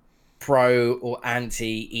pro or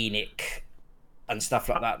anti ENIC and stuff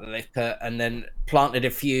like that they've put, and then planted a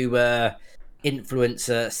few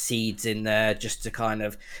influencer seeds in there just to kind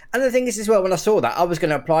of. And the thing is as well, when I saw that, I was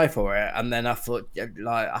going to apply for it, and then I thought,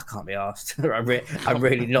 like, I can't be asked. I'm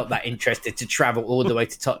really not that interested to travel all the way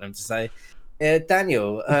to Tottenham to say,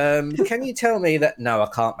 Daniel, can you tell me that? No, I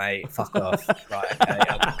can't, mate. Fuck off. Right, okay,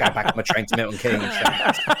 I'll go back on my train to Milton Keynes.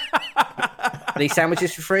 These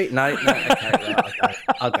sandwiches for free? No. Okay, right,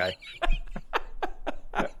 I'll go.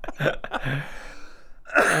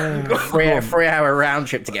 3-hour round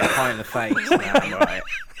trip to get a pie in the face. No, right.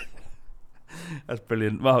 That's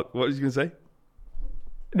brilliant. Mark, what was you going to say?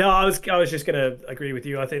 No, I was just going to agree with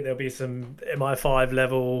you. I think there'll be some MI5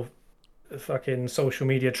 level fucking social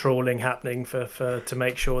media trolling happening to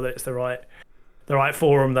make sure that it's the right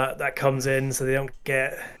forum that comes in, so they don't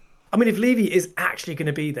get. I mean, if Levy is actually going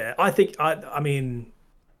to be there, I think I mean,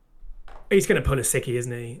 he's going to pull a sickie,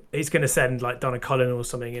 isn't he? He's going to send like Donna Cullen or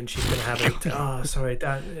something, and she's going to have it. Oh, sorry,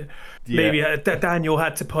 Dan. Maybe Daniel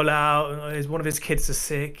had to pull out. One of his kids is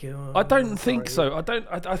sick. You know, I don't think so.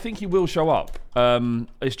 I think he will show up.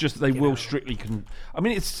 It's just they will strictly. I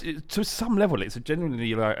mean, it's to some level, it's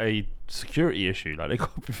genuinely like a security issue. Like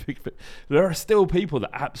there are still people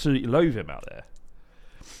that absolutely loathe him out there.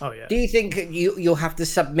 Oh yeah. Do you think you'll have to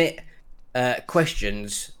submit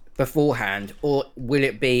questions beforehand, or will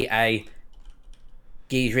it be a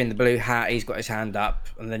geezer in the blue hat, he's got his hand up,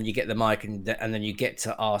 and then you get the mic, and then you get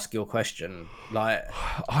to ask your question? Like,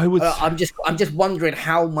 I'm just wondering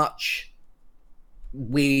how much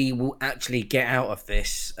we will actually get out of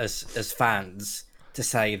this as fans to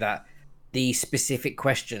say that the specific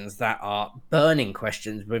questions that are burning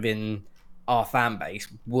questions within our fan base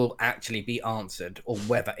will actually be answered, or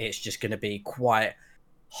whether it's just going to be quite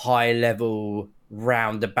high level,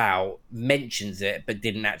 roundabout, mentions it but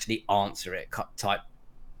didn't actually answer it type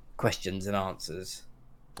questions and answers.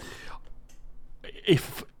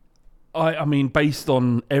 If I mean, based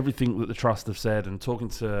on everything that the trust have said and talking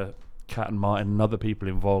to Kat and Martin and other people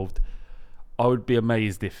involved, I would be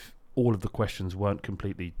amazed if all of the questions weren't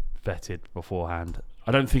completely vetted beforehand.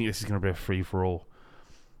 I don't think this is going to be a free-for-all.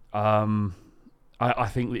 I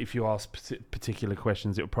think that if you ask particular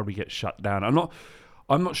questions, it will probably get shut down.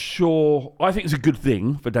 I'm not sure. I think it's a good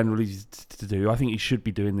thing for Daniel Levy to do. I think he should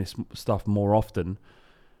be doing this stuff more often.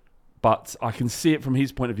 But I can see it from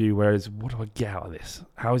his point of view, whereas, what do I get out of this?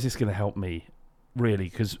 How is this going to help me, really?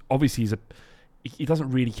 Because obviously he doesn't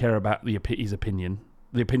really care about his opinion,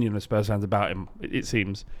 the opinion of Spurs fans about him, it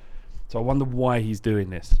seems. So I wonder why he's doing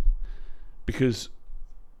this. Because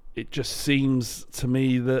it just seems to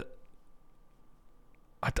me that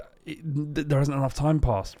there hasn't enough time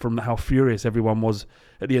passed from how furious everyone was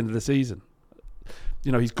at the end of the season.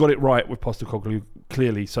 You know, he's got it right with Postecoglou,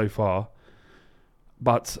 clearly, so far.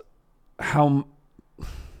 But I'm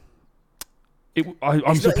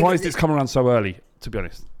surprised it's come around so early, to be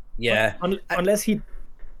honest. Yeah. Unless he...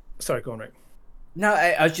 Sorry, go on, Rick. No,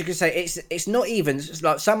 I was just going to say, it's not even... It's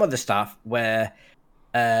like some of the stuff where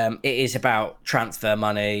it is about transfer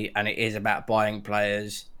money and it is about buying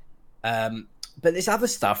players. But there's other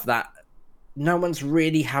stuff that no one's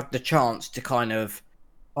really had the chance to kind of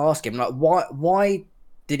ask him. Like, why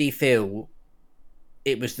did he feel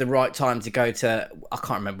it was the right time to go to, I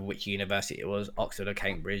can't remember which university it was, Oxford or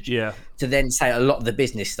Cambridge, to then say a lot of the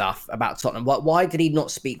business stuff about Tottenham? Why did he not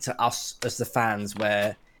speak to us as the fans,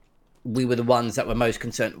 where we were the ones that were most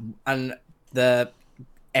concerned? And the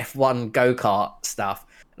F1 go-kart stuff,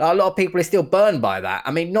 a lot of people are still burned by that.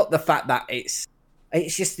 I mean, not the fact that it's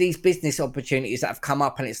just these business opportunities that have come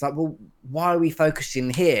up, and it's like, well, why are we focusing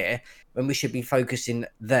here when we should be focusing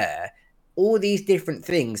there? All these different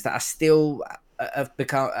things that are still are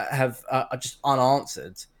just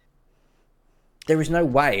unanswered. There is no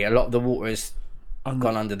way a lot of the water has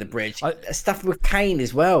gone under the bridge. Stuff with Kane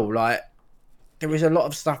as well. Like, there is a lot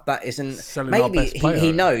of stuff that isn't. Maybe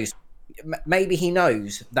he knows. Maybe he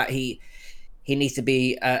knows that he needs to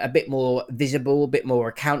be a bit more visible, a bit more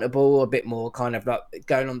accountable, a bit more kind of like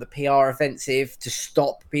going on the PR offensive to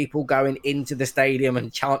stop people going into the stadium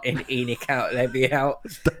and chanting ENIC out, Levy out.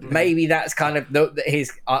 Maybe that's kind of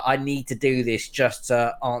his, I need to do this just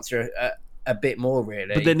to answer a bit more,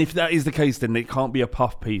 really. But then if that is the case, then it can't be a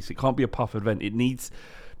puff piece. It can't be a puff event. It needs...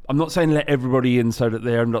 I'm not saying let everybody in so that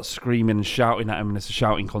they're not screaming and shouting at him and it's a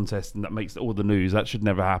shouting contest and that makes all the news. That should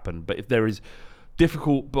never happen. But if there is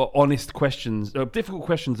difficult but honest questions, difficult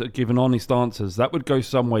questions that are given honest answers, that would go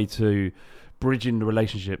some way to bridging the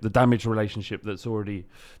relationship, the damaged relationship that's already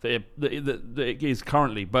that it is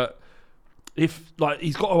currently. But if, like,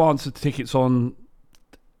 he's got to answer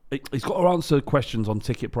questions on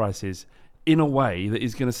ticket prices in a way that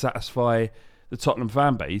is going to satisfy the Tottenham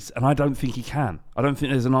fan base, and I don't think he can. I don't think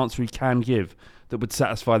there's an answer he can give that would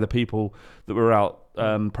satisfy the people that were out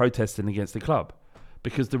protesting against the club,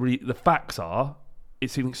 because the facts are,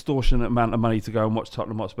 it's an extortionate amount of money to go and watch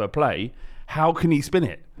Tottenham Hotspur play. How can he spin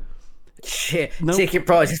it? Shit, ticket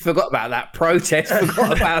prices, forgot about that. Protest,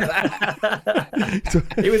 forgot about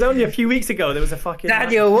that. It was only a few weeks ago. There was a fucking...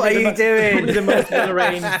 Daniel, what are you doing? Probably the most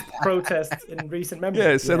well-arranged protest in recent memory.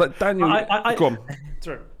 Yeah, so like Daniel... go on.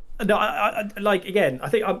 Sorry. No, I like, again, I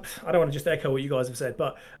think I don't want to just echo what you guys have said,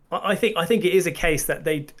 but I think it is a case that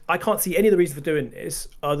I can't see any of the reason for doing this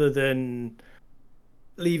other than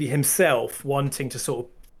Levy himself wanting to sort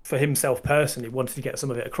of, for himself personally, wanted to get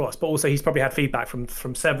some of it across. But also he's probably had feedback from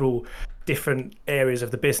several different areas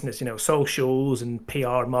of the business, you know, socials and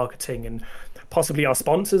PR and marketing, and possibly our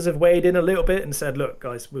sponsors have weighed in a little bit and said, look,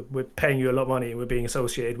 guys, we're paying you a lot of money and we're being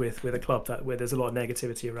associated with a club where there's a lot of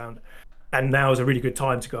negativity around. And now is a really good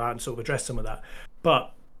time to go out and sort of address some of that.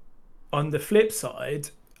 But on the flip side,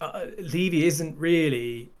 Levy isn't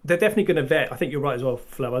really... They're definitely going to vet... I think you're right as well,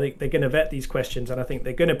 Flo. I think they're going to vet these questions, and I think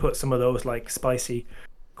they're going to put some of those like spicy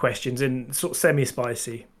questions in, sort of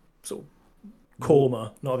semi-spicy, sort of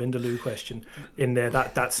korma, not a vindaloo question in there.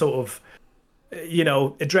 That sort of, you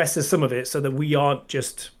know, addresses some of it so that we aren't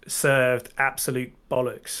just served absolute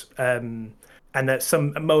bollocks. And that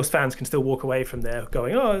most fans can still walk away from there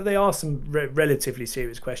going, oh, they are some relatively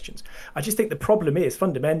serious questions. I just think the problem is,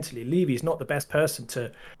 fundamentally, Levy's not the best person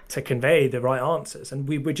to convey the right answers. And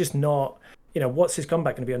we're just not, you know, what's his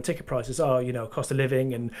comeback going to be on ticket prices? Oh, you know, cost of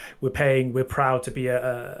living, and we're proud to be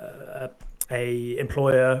a a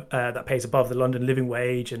employer that pays above the London living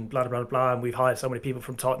wage and blah, blah, blah, blah. And we've hired so many people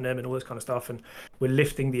from Tottenham and all this kind of stuff. And we're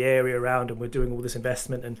lifting the area around and we're doing all this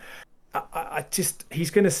investment. And I just,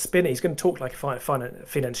 he's going to spin it. He's going to talk like a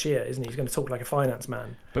financier, isn't he? He's going to talk like a finance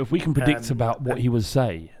man. But if we can predict about what he would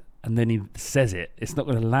say and then he says it, it's not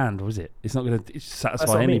going to land, is it? It's not going to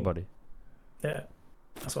satisfy anybody. Yeah,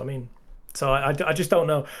 that's what I mean. So I just don't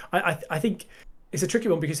know. I think it's a tricky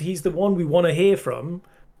one because he's the one we want to hear from,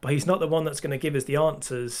 but he's not the one that's going to give us the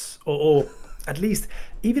answers, or at least,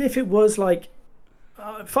 even if it was like,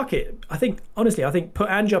 fuck it. I think, honestly, put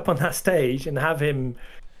Ange up on that stage and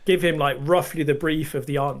give him like roughly the brief of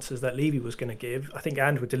the answers that Levy was going to give. I think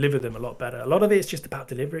Ange would deliver them a lot better. A lot of it's just about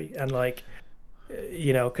delivery and like,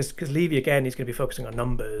 because Levy, again, he's going to be focusing on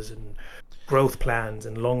numbers and growth plans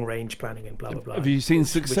and long range planning and blah, blah, blah. Have you seen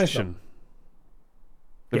Succession?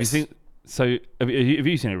 Have you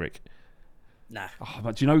seen it, Rick? Nah. Oh,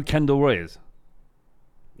 but do you know who Kendall Roy is?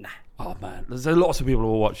 Nah. Oh man, there's lots of people who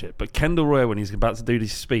will watch it, but Kendall Roy, when he's about to do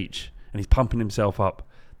this speech and he's pumping himself up,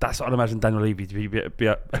 that's what I'd imagine Daniel Levy to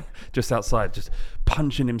be just outside, just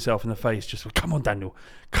punching himself in the face, just come on Daniel,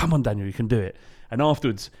 you can do it. And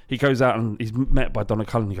afterwards, he goes out and he's met by Donna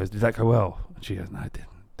Cullen. He goes, "Did that go well?" And she goes, "No, it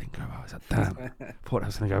didn't go well." I said, "Damn, thought that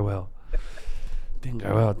was going to go well." Didn't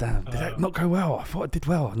go well, damn. Did that not go well? I thought it did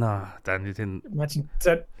well. Nah, Dan, it didn't. Imagine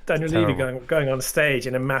Daniel Levy going on stage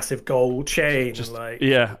in a massive gold chain, just, and like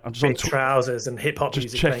I'm just big trousers and hip hop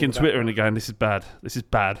music. Just checking Twitter and going, "This is bad. This is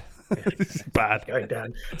bad. This is bad."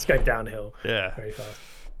 It's going downhill. Yeah, very fast.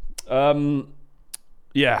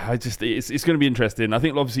 It's going to be interesting. I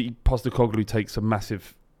think obviously Postecoglou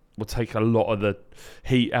will take a lot of the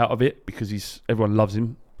heat out of it because everyone loves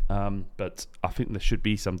him. But I think there should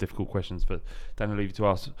be some difficult questions for Daniel Levy to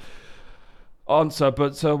answer.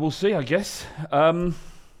 But we'll see, I guess.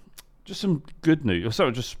 Just some good news. So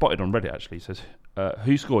I just spotted on Reddit, actually. It says,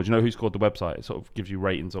 who scored? Do you know who scored the website? It sort of gives you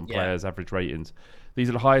ratings on players, average ratings. These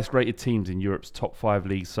are the highest rated teams in Europe's top 5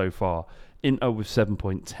 leagues so far. Inter with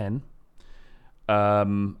 7.10.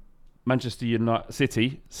 Manchester United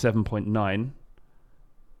City, 7.9.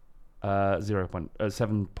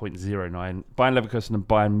 7.09. Bayern Leverkusen and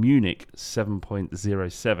Bayern Munich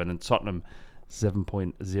 7.07 and Tottenham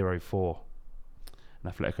 7.04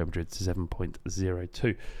 and Atletico Madrid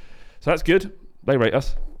 7.02. So that's good. They rate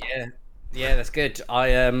us. Yeah, that's good.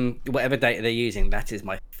 Whatever data they're using, that is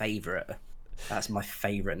my favourite. That's my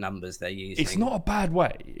favourite numbers they're using. It's not a bad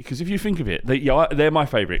way because if you think of it, they're my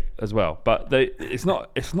favourite as well. But it's not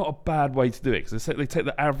a bad way to do it because they take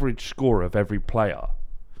the average score of every player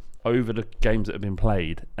over the games that have been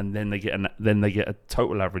played, and then they get a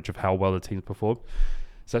total average of how well the teams perform.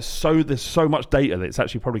 So there's so much data that it's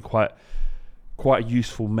actually probably quite a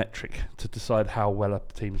useful metric to decide how well a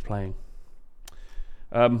team's playing.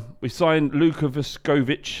 We signed Luka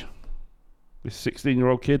Vuskovic, this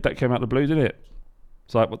 16-year-old kid that came out of the blue, didn't it?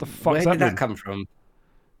 It's like, what the fuck's Where did that come from?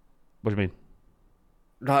 What do you mean?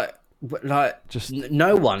 Like, just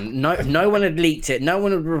no one had leaked it. No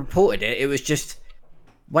one had reported it. It was just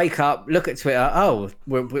wake up, look at Twitter. Oh,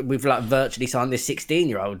 we've like virtually signed this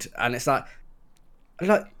 16-year-old, and it's like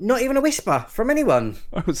not even a whisper from anyone.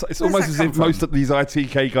 It's almost as if most of these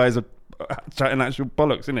ITK guys are chatting actual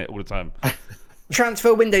bollocks, isn't it, all the time?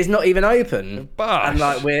 Transfer window's not even open, and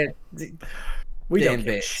like we don't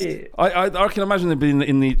give shit. I can imagine them being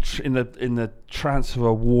in the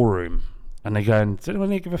transfer war room, and they're going, "Does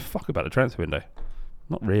anyone give a fuck about the transfer window?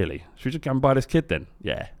 Not really. Should we just go and buy this kid then?"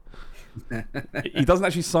 Yeah. He doesn't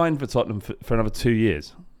actually sign for Tottenham for another 2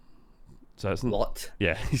 years. So it's what?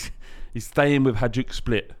 Yeah, he's staying with Hajduk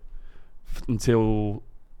Split until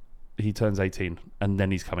he turns 18, and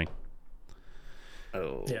then he's coming.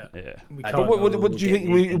 Oh yeah. But what do you think?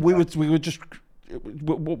 We were just.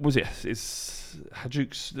 What was it? It's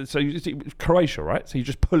Hajduk's. So Croatia, right? So you're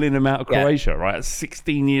just pulling him out of Croatia, right? At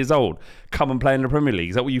 16 years old, come and play in the Premier League.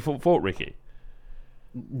 Is that what you thought, Ricky?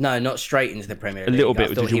 No, not straight into the Premier League. A little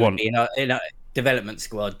bit. Did you want in a development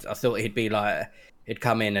squad? I thought he'd be like, he'd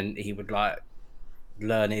come in and he would like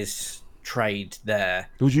learn his trade there.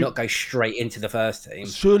 Not go straight into the first team.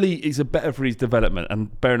 Surely it's better for his development.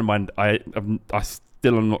 And bearing in mind, I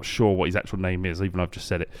still am not sure what his actual name is, even though I've just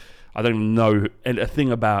said it. I don't even know a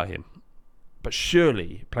thing about him. But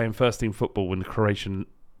surely playing first team football in the Croatian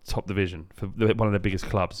top division for one of the biggest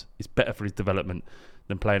clubs is better for his development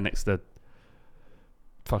than playing next to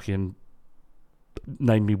fucking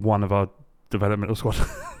name me one of our developmental squad.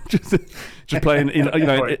 just playing in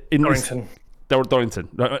Dorrington. Dorrington,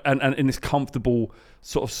 and in this comfortable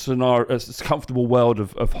sort of scenario, this comfortable world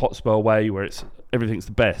of Hotspur away where everything's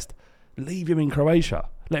the best. Leave him in Croatia.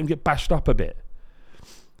 Let him get bashed up a bit.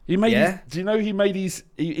 He made. Do you know he made his?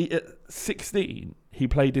 At 16, he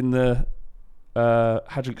played in the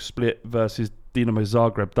Hajduk Split versus Dinamo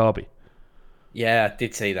Zagreb derby. Yeah, I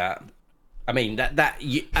did see that. I mean, at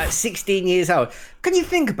 16 years old, can you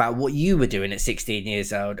think about what you were doing at 16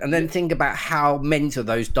 years old, and then think about how mental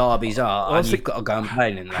those derbies are, and you've got to go and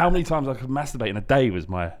play in that. How many times I could masturbate in a day was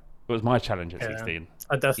my challenge at 16.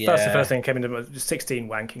 That's the first thing that came into my 16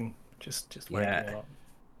 wanking, just wanking a lot.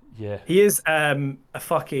 Yeah, he is a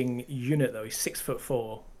fucking unit though. He's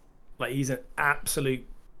 6'4", like he's an absolute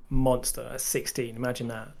monster at 16. Imagine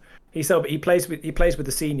that. He plays with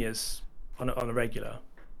the seniors on a regular.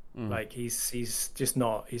 Like he's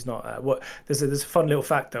not what. There's a fun little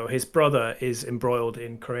fact though. His brother is embroiled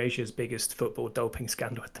in Croatia's biggest football doping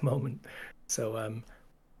scandal at the moment. So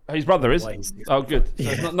his brother is. Oh, good.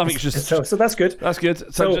 So nothing's just. So that's good. That's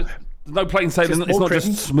good. So no plain sailing. It's not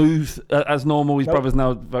just smooth as normal. His brother's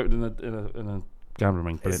now voted in a gambling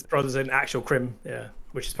ring. His brother's in actual crim. Yeah,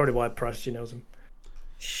 which is probably why Parachi knows him.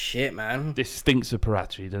 Shit, man. This stinks of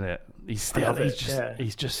Parachi, doesn't it?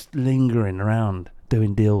 He's just lingering around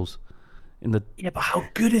doing deals. But how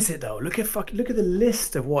good is it though? Look at the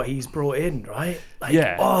list of what he's brought in, right? Like,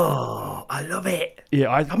 oh, I love it.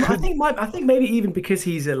 Yeah, I think maybe even because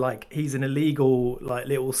he's an illegal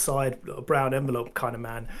little side brown envelope kind of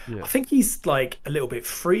man. Yeah. I think he's like a little bit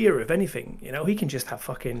freer of anything. You know, he can just have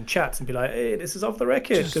fucking chats and be like, "Hey, this is off the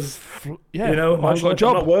record because I've got a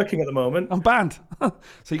job. I'm not working at the moment. I'm banned,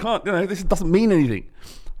 so you can't. This doesn't mean anything."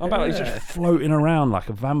 He's just floating around like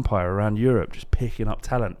a vampire around Europe, just picking up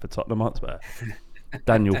talent for Tottenham Hotspur.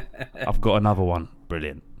 Daniel, I've got another one.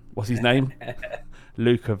 Brilliant. What's his name?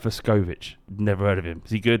 Luka Vuskovic. Never heard of him. Is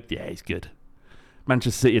he good? Yeah, he's good.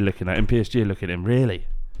 Manchester City looking at him. PSG looking at him. Really?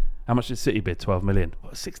 How much did City bid? 12 million.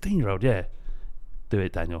 What, a 16-year-old? Yeah. Do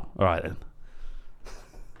it, Daniel. All right, then.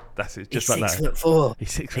 That's it. Just he's like 6'4".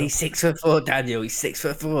 He's 6'4", Daniel. He's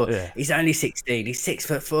 6'4". Yeah. He's only 16. He's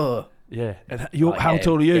 6'4". Yeah, and how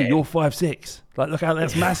tall are you? Yeah. You're 5'6". Like, look how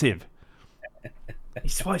that's massive.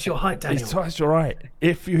 He's twice your height, Daniel. He's twice your height.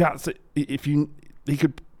 He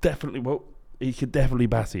could definitely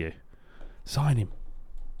batter you. Sign him.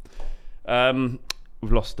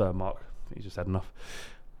 We've lost Mark. He's just had enough.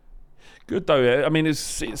 Good though. I mean,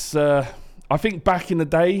 it's. I think back in the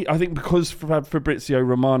day, because Fabrizio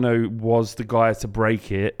Romano was the guy to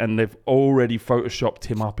break it, and they've already photoshopped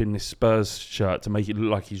him up in this Spurs shirt to make it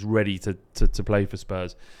look like he's ready to play for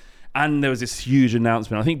Spurs. And there was this huge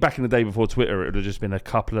announcement. I think back in the day before Twitter, it would have just been a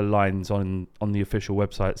couple of lines on the official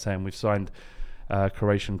website saying we've signed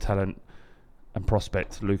Croatian talent and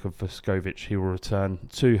prospect Luka Vuskovic. He will return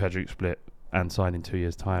to Hajduk Split and sign in 2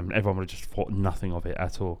 years' time. Everyone would have just thought nothing of it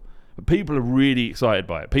at all. But people are really excited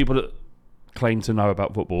by it. People that claim to know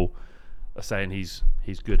about football are saying he's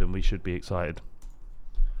good and we should be excited.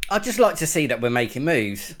 I'd just like to see that we're making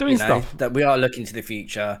moves, doing stuff, that we are looking to the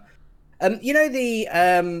future.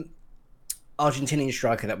 The Argentinian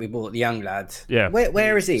striker that we bought, the young lad. Yeah,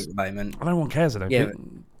 where is he at the moment? No one cares. I don't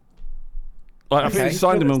think. I think he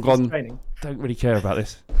signed him and gone. Don't really care about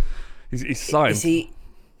this. He's signed.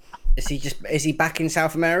 Is he back in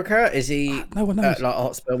South America? Is he? No one knows. Like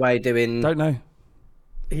Hotspur way doing. Don't know.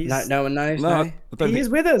 No one knows. No, he is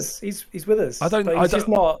with us. He's with us. Just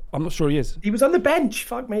not. I'm not sure he is. He was on the bench.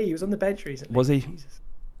 Fuck me. He was on the bench recently. Was he? Jesus.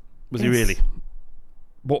 Was he really?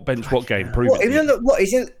 What bench? What game? Prove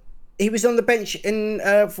it. He was on the bench in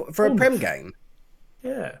for a Prem game.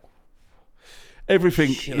 Yeah.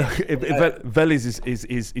 Everything. Look, if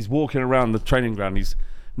Vélez is walking around the training ground, he's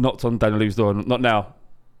knocked on Daniel's door. Not now,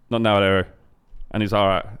 Alero. And he's all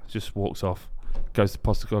right. Just walks off. Goes to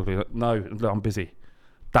Postecoglou. No, I'm busy.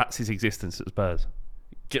 That's his existence at Spurs.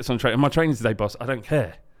 Gets on training. My training today, boss. I don't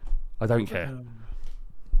care. Do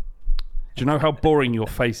you know how boring your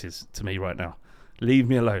face is to me right now? Leave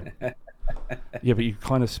me alone. Yeah, but you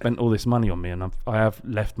kind of spent all this money on me, and I have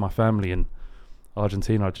left my family in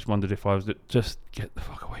Argentina. I just wondered if I was just get the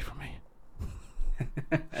fuck away from me.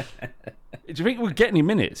 Do you think we'll get any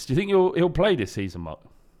minutes? Do you think he'll play this season, Mark?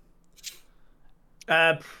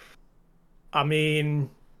 I mean,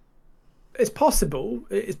 it's possible.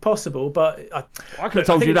 It's possible, but I could have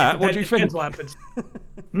told you that. What do you think? What happens?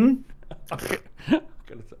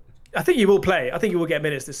 I think you will play. I think you will get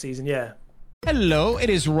minutes this season. Yeah. Hello,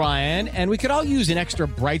 it is Ryan, and we could all use an extra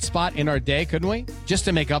bright spot in our day, couldn't we? Just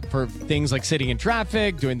to make up for things like sitting in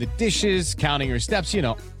traffic, doing the dishes, counting your steps,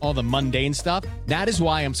 all the mundane stuff. That is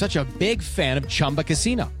why I'm such a big fan of Chumba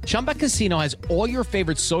Casino. Chumba Casino has all your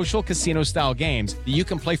favorite social casino-style games that you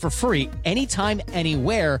can play for free anytime,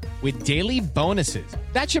 anywhere with daily bonuses.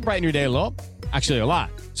 That should brighten your day a little. Actually, a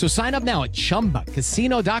lot. So sign up now at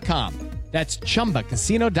ChumbaCasino.com. That's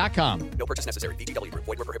ChumbaCasino.com. No purchase necessary. VGW Group.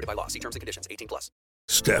 Void where prohibited by law. See terms and conditions. 18+.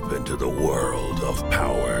 Step into the world of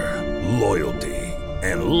power, loyalty,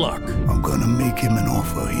 and luck. I'm gonna make him an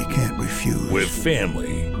offer he can't refuse. With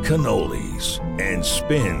family, cannolis, and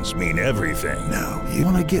spins mean everything. Now, you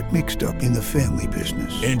wanna get mixed up in the family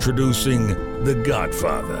business. Introducing The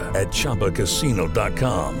Godfather at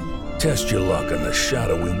ChumbaCasino.com. Test your luck in the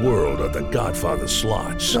shadowy world of The Godfather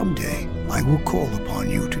slot. Someday, I will call upon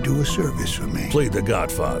you to do a service for me. Play The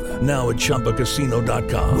Godfather now at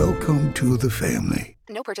ChumbaCasino.com. Welcome to the family.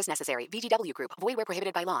 No purchase necessary. VGW Group. Void where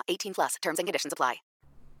prohibited by law. 18+. Terms and conditions apply.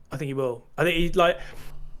 I think he will. I think he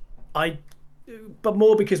but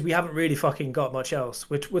more because we haven't really fucking got much else.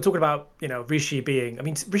 We're talking about, Rishi being. I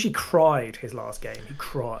mean, Rishi cried his last game. He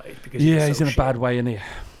cried because he's in a bad way, isn't he?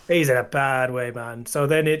 He's in a bad way, man. So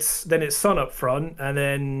then it's Son up front, and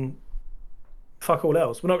then fuck all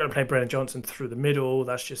else. We're not going to play Brennan Johnson through the middle.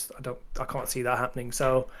 That's just I can't see that happening.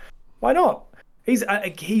 So why not? He's an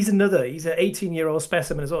 18-year-old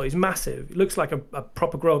specimen as well. He's massive. He looks like a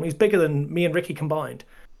proper grown. He's bigger than me and Ricky combined.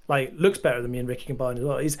 Like, looks better than me and Ricky combined as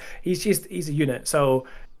well. He's a unit. So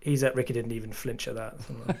Ricky didn't even flinch at that.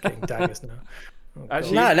 So I'm getting daggers now. Oh,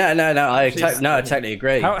 actually, no. I totally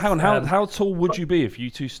agree. How tall would you be if you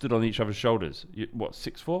two stood on each other's shoulders? What,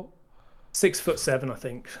 6'4"? 6'7", I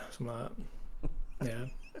think, something like that. Yeah.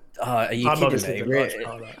 Are you kidding me? Really?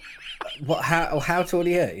 What? How tall are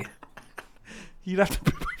you? You'd have to.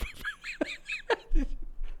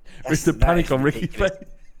 Mr. Panic on Ricky's face.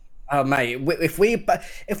 Oh mate, if we're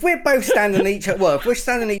both standing on each if we're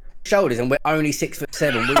standing on each shoulders and we're only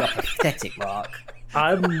 6'7", we are pathetic, Mark.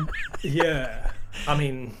 Yeah. I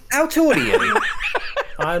mean, how tall are you?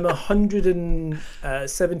 I'm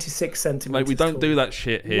 176 centimeters. Mate, we don't do that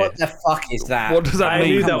shit here. What the fuck is that? What does that mean? I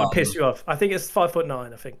knew that would piss you off. I think it's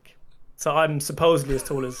 5'9". I think. So I'm supposedly as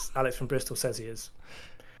tall as Alex from Bristol says he is.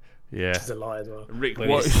 Yeah. Which is a lie as well. Rick, you're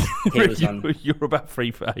about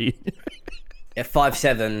 3'8". Yeah,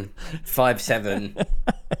 5'7", 5'7".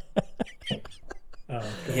 Oh,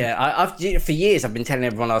 yeah, I've for years I've been telling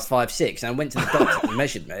everyone I was 5'6", and I went to the doctor and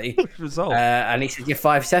measured me. Result. And he said you're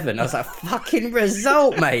 5'7". I was like, fucking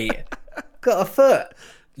result, mate. Got a foot.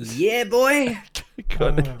 Yeah, boy.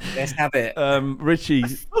 Let's have it. Richie,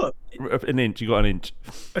 an inch. You got an inch.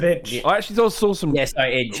 An inch. I actually saw some. Yes, an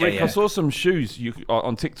inch. Rick, yeah. I saw some shoes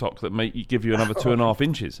on TikTok that give you another 2.5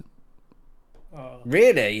 inches.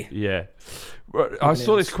 Really? Yeah. I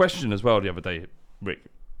saw this question as well the other day, Rick.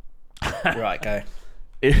 Right, go.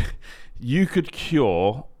 If you could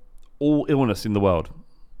cure all illness in the world,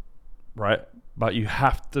 right? But you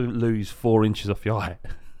have to lose 4 inches off your height.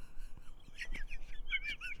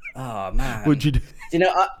 Oh man, would you?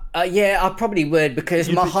 Yeah, I probably would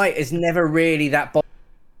because my height is never really that.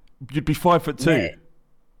 You'd be 5'2".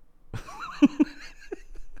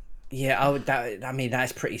 Yeah, I would. I mean,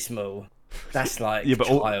 that's pretty small. That's like but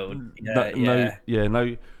child. No,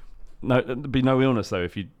 there'd be no illness though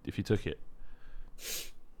if you took it.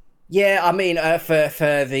 Yeah, I mean, for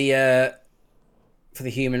the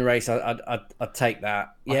human race, I'd take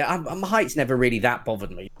that. Yeah, my height's never really that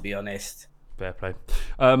bothered me, to be honest. Fair play.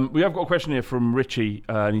 We have got a question here from Richie,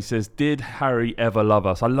 and he says, "Did Harry ever love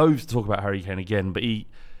us?" I loathe to talk about Harry Kane again, but he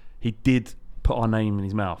did put our name in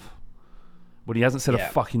his mouth when he hasn't said a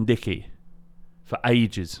fucking dicky for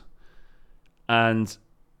ages, and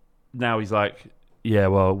now he's like, "Yeah,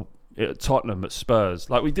 well." At Tottenham, at Spurs,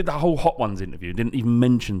 like we did the whole Hot Ones interview, didn't even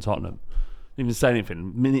mention Tottenham, didn't even say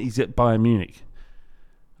anything. The minute he's at Bayern Munich,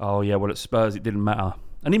 oh yeah, well at Spurs it didn't matter,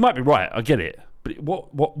 and he might be right. I get it, but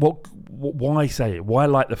why say it? Why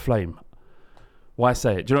light the flame? Why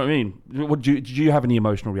say it? Do you know what I mean? Did you have any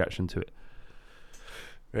emotional reaction to it,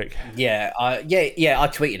 Rick? Yeah, I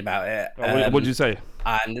tweeted about it. What did you say?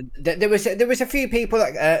 And there was a few people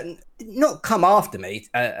that not come after me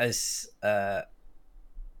as.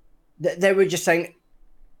 They were just saying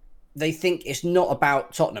they think it's not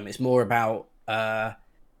about Tottenham. It's more about the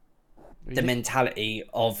mentality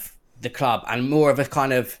of the club and more of a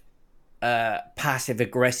kind of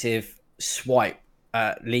passive-aggressive swipe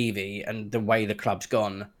at Levy and the way the club's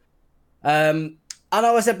gone. And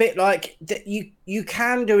I was a bit like, you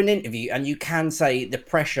can do an interview and you can say the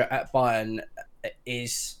pressure at Bayern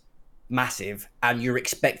is massive and you're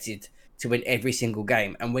expected to win every single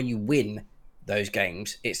game. And when you win those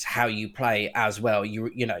games, it's how you play as well.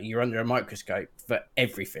 You're under a microscope for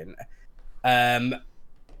everything, and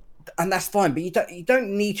that's fine. But you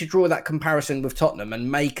don't need to draw that comparison with Tottenham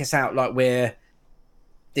and make us out like we're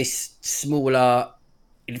this smaller,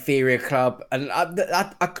 inferior club. And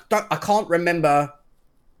I can't remember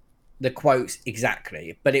the quotes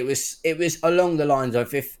exactly, but it was along the lines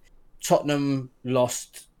of if Tottenham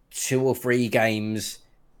lost 2 or 3 games,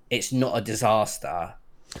 it's not a disaster.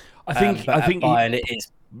 I think Bayern, it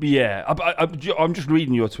is. Yeah, I'm just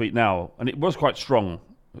reading your tweet now, and it was quite strong.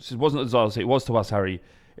 It wasn't a disaster. It was to us, Harry.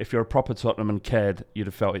 If you're a proper Tottenham and cared, you'd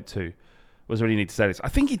have felt it too. Was there any need to say this? I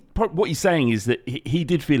think what he's saying is that he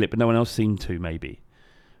did feel it, but no one else seemed to, maybe.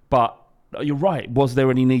 But you're right. Was there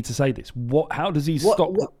any need to say this? How does he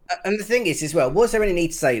stop? And the thing is, as well, was there any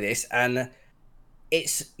need to say this? And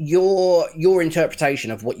it's your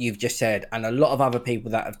interpretation of what you've just said, and a lot of other people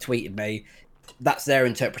that have tweeted me, that's their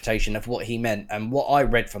interpretation of what he meant, and what I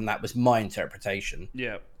read from that was my interpretation.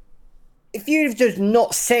 Yeah. If you'd just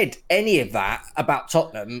not said any of that about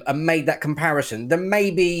Tottenham and made that comparison, then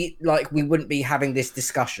maybe we wouldn't be having this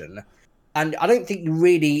discussion. And I don't think you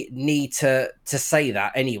really need to say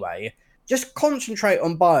that anyway. Just concentrate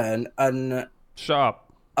on Bayern and shut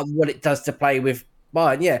up and what it does to play with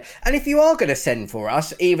Bayern. Yeah, and if you are going to send for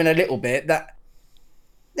us even a little bit,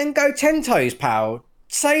 then go 10 toes, pal.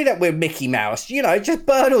 Say that we're Mickey Mouse, just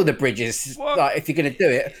burn all the bridges, if you're going to do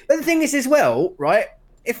it. But the thing is as well, right,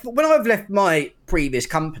 when I've left my previous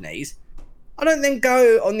companies, I don't then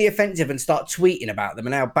go on the offensive and start tweeting about them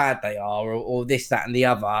and how bad they are or this, that and the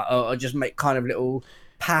other, or just make kind of little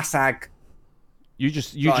passag. You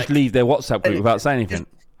just leave their WhatsApp group without saying anything.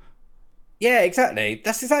 Yeah, exactly.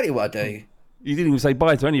 That's exactly what I do. You didn't even say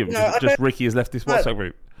bye to any of them. Just Ricky has left this WhatsApp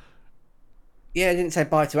group. Yeah, I didn't say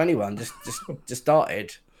bye to anyone. Just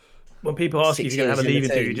started. When people ask you if you're going to have a leaving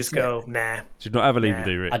do, you just go, nah. Did you not have a leaving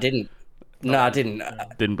do, Rick? I didn't. No, I didn't.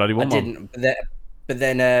 Didn't bloody want one. But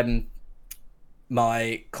then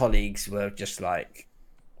my colleagues were just like,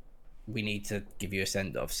 we need to give you a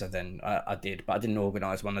send-off. So then I did, but I didn't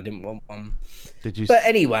organise one. I didn't want one. Did you? But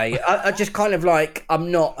anyway, I just kind of I'm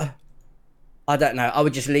not... I don't know. I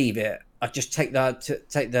would just leave it. I'd just take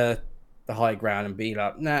the high ground and be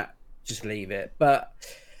like, nah, just leave it. But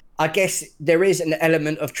I guess there is an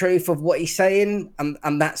element of truth of what he's saying,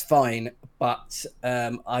 and that's fine. But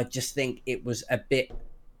I just think it was a bit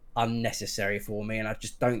unnecessary for me, and I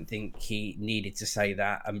just don't think he needed to say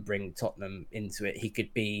that and bring Tottenham into it. He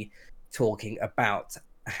could be talking about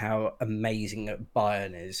how amazing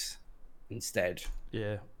Bayern is instead.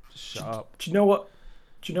 Yeah, just shut up. Do you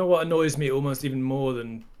know what annoys me almost even more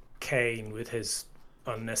than Kane with his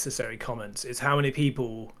unnecessary comments is how many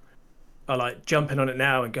people are jumping on it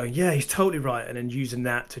now and going, yeah, he's totally right, and then using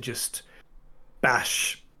that to just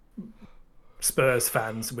bash Spurs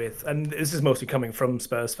fans with, and this is mostly coming from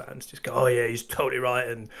Spurs fans, just go, oh yeah, he's totally right,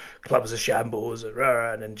 and clubs are shambles,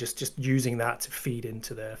 and then just using that to feed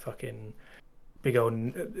into their fucking big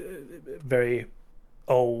old, very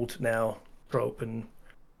old now trope and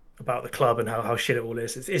about the club and how shit it all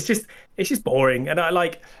is. It's just boring, and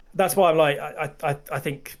that's why I'm I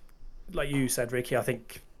think, like you said, Ricky, I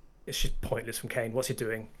think it's just pointless from Kane. What's he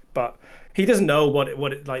doing? But he doesn't know what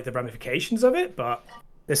it the ramifications of it. But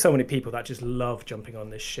there's so many people that just love jumping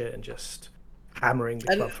on this shit and just hammering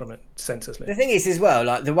the club from it senselessly. The thing is, as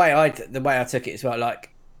well, the way I took it as well,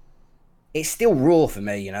 it's still raw for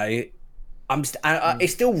me.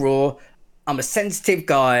 It's still raw. I'm a sensitive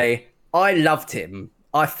guy. I loved him.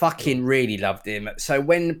 I fucking really loved him. So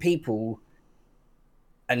when people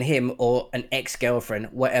and him or an ex-girlfriend,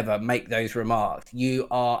 whatever, make those remarks, you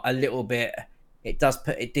are a little bit. It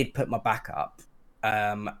did put my back up,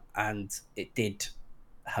 and it did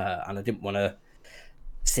hurt, and I didn't want to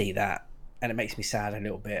see that, and it makes me sad a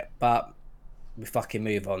little bit. But we fucking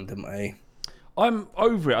move on, didn't we? I'm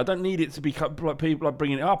over it. I don't need it to be people are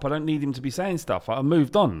bringing it up. I don't need him to be saying stuff. I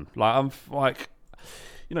moved on.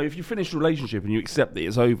 If you finish a relationship and you accept that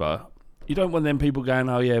it's over, you don't want them people going,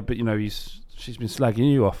 oh yeah, but she's been slagging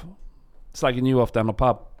you off down the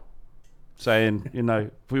pub, saying,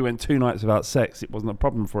 if we went 2 nights without sex, it wasn't a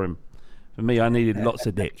problem for him. For me, I needed lots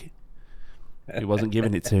of dick. He wasn't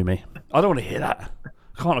giving it to me. I don't want to hear that. I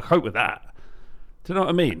can't cope with that. Do you know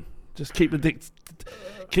what I mean? Just keep my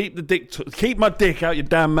dick out your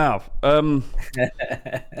damn mouth.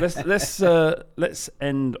 Let's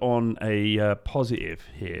end on a positive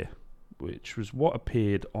here, which was what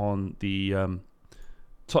appeared on the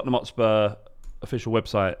Tottenham Hotspur official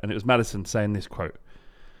website, and it was Maddison saying this quote.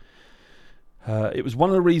 It was one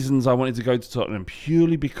of the reasons I wanted to go to Tottenham,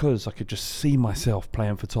 purely because I could just see myself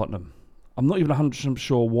playing for Tottenham. I'm not even 100%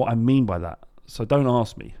 sure what I mean by that, so don't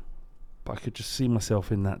ask me. But I could just see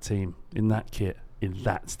myself in that team, in that kit, in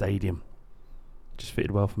that stadium. Just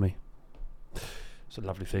fitted well for me. It's a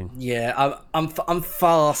lovely thing. Yeah, I'm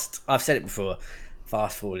fast. I've said it before.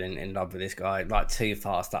 Fast falling in love with this guy, too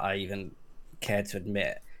fast that I even care to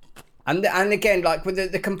admit. And again,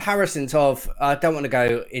 with the comparisons of, I don't want to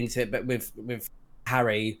go into it, but with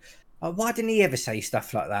Harry, Why didn't he ever say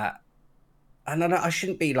stuff like that? And I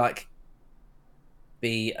shouldn't be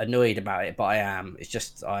annoyed about it, but I am. It's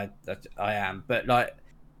just I am. But like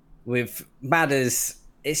with Madders,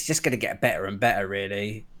 it's just going to get better and better,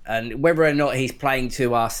 really. And whether or not he's playing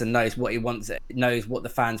to us and knows what he wants, knows what the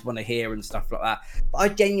fans want to hear and stuff like that. But I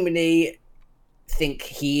genuinely think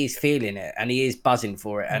he is feeling it and he is buzzing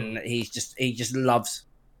for it, and he just loves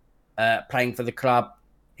playing for the club,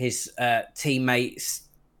 his teammates,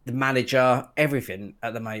 the manager, everything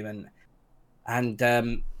at the moment. And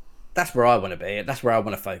that's where I want to be. That's where I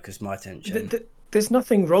want to focus my attention. There's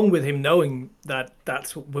nothing wrong with him knowing that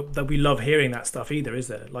that we love hearing that stuff either, is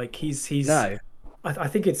there? Like he's no. I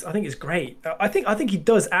think it's great. I think he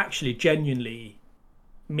does actually genuinely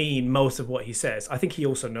mean most of what he says. I think he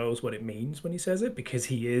also knows what it means when he says it, because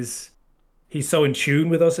he's so in tune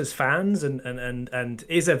with us as fans, and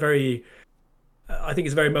is a very, I think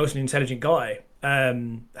he's a very emotionally intelligent guy.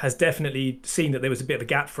 Has definitely seen that there was a bit of a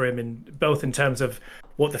gap for him in terms of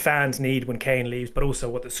what the fans need when Kane leaves, but also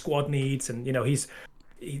what the squad needs. And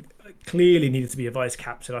he clearly needed to be a vice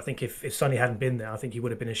captain. I think if Sonny hadn't been there, I think he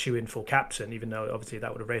would have been a shoe-in for captain, even though obviously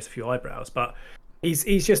that would have raised a few eyebrows. But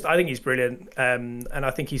he's just, I think he's brilliant, and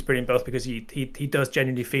I think he's brilliant both because he does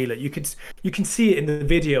genuinely feel it. You can see it in the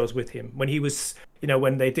videos with him when he was,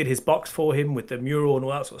 when they did his box for him with the mural and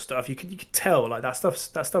all that sort of stuff. You could tell like that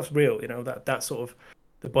stuff's real. That sort of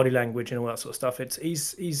the body language and all that sort of stuff.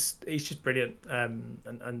 He's just brilliant.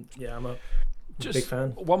 And yeah, I'm a big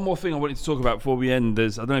fan. One more thing I wanted to talk about before we end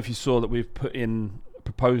is, I don't know if you saw that we've put in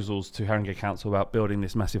proposals to Haringey Council about building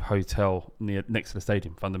this massive hotel next to the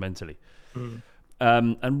stadium, fundamentally.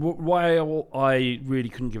 And why I really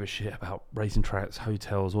couldn't give a shit about racing tracks,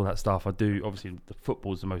 hotels, all that stuff. I do, obviously, the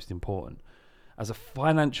football's the most important. As a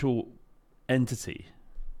financial entity,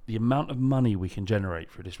 the amount of money we can generate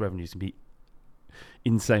through this revenue is going to be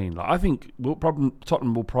insane. Like, I think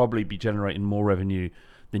Tottenham will probably be generating more revenue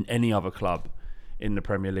than any other club in the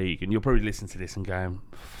Premier League. And you'll probably listen to this and go,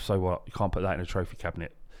 so what? You can't put that in a trophy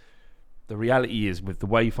cabinet. The reality is, with the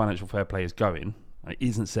way financial fair play is going, it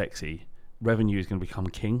isn't sexy. Revenue is going to become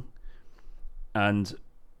king, and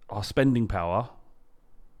our spending power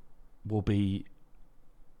will be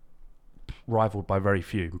rivaled by very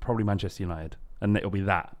few, probably Manchester United, and it'll be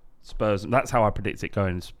that. Spurs, that's how I predict it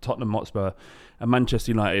going. It's Tottenham Hotspur and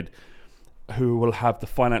Manchester United, who will have the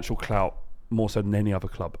financial clout more so than any other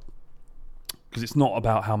club, because it's not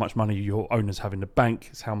about how much money your owners have in the bank,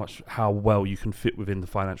 it's how well you can fit within the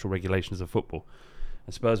financial regulations of football.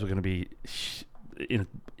 And Spurs were going to be in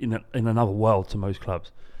another world to most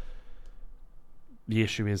clubs. The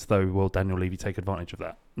issue is, though, will Daniel Levy take advantage of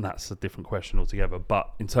that? And that's a different question altogether.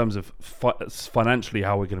 But in terms of financially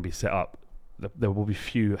how we're going to be set up, there will be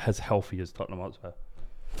few as healthy as Tottenham Hotspur.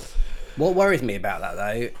 What worries me about that,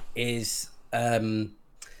 though, is the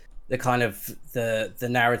kind of the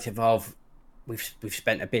narrative of we've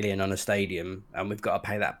spent $1 billion on a stadium and we've got to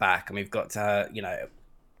pay that back, and we've got to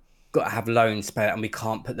got to have loans to pay it, and we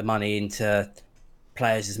can't put the money into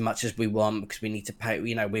players as much as we want because we need to pay.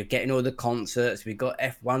 We're getting all the concerts, we've got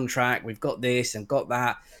F1 track, we've got this and got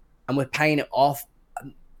that, and we're paying it off.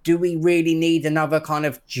 Do we really need another kind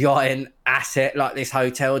of giant asset like this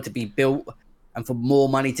hotel to be built and for more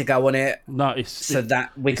money to go on it? No,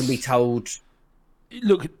 that we can be told.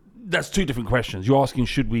 Look, that's two different questions. You're asking,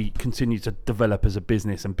 should we continue to develop as a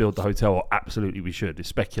business and build the hotel? Absolutely, we should. It's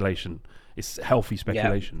speculation. It's healthy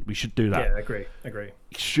speculation. Yeah. We should do that. Yeah, agree.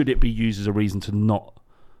 Should it be used as a reason to not...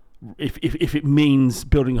 If it means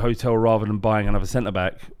building a hotel rather than buying another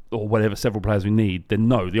centre-back or whatever, several players we need, then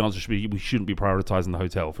no. The answer should be we shouldn't be prioritising the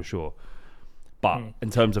hotel for sure. But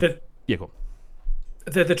in terms of... go on.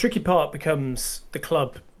 The tricky part becomes the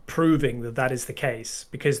club proving that is the case,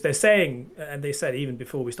 because they're saying, and they said even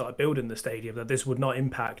before we started building the stadium, that this would not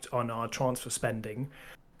impact on our transfer spending.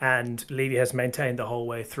 And Levy has maintained the whole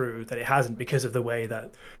way through that it hasn't, because of the way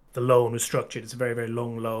that the loan was structured. It's a very, very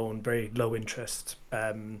long loan, very low interest.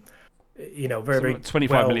 Very, very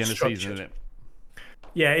 25 million a season, isn't it?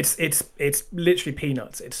 Yeah, it's literally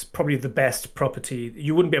peanuts. It's probably the best property.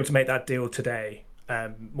 You wouldn't be able to make that deal today,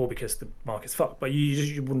 more because the market's fucked. But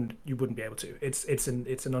you wouldn't be able to. It's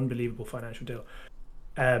an unbelievable financial deal.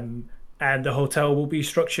 And the hotel will be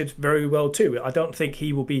structured very well too. I don't think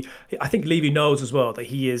he will be. I think Levy knows as well that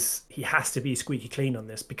he has to be squeaky clean on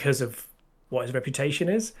this because of what his reputation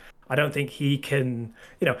is. I don't think he can.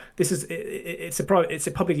 It's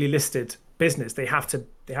a publicly listed business. They have to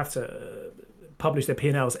publish their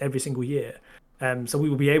P&Ls every single year. So we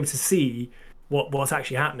will be able to see what's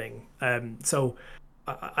actually happening. So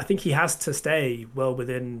I think he has to stay well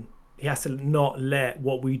within he has to not let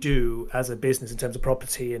what we do as a business in terms of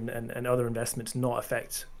property and other investments not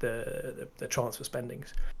affect the transfer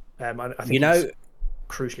spendings. I think he's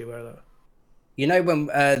crucially aware of that. You know, when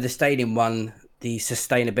the stadium won the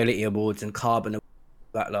sustainability awards and carbon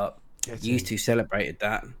that lot, you two celebrated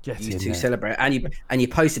that. You two celebrate, and you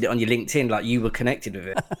posted it on your LinkedIn like you were connected with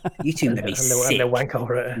it. You two made me sick.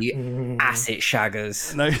 You asset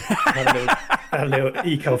shaggers. No, a little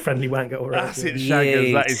eco-friendly wank over it. Asset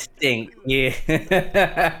shaggers. That is stink. Yeah.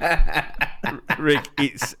 Rick,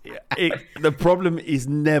 the problem is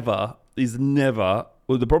never.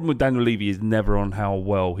 Well, the problem with Daniel Levy is never on how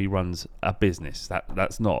well he runs a business.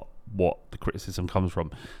 That's not what the criticism comes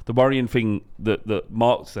from. The worrying thing that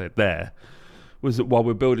Mark said there was that while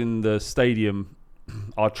we're building the stadium,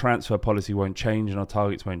 our transfer policy won't change and our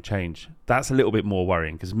targets won't change. That's a little bit more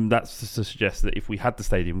worrying, because that's to suggest that if we had the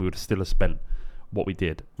stadium, we would still have spent what we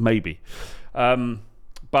did. Maybe. But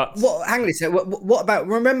hang on a second. What about,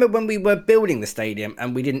 remember when we were building the stadium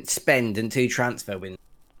and we didn't spend in 2 transfer windows?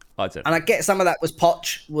 And I get some of that was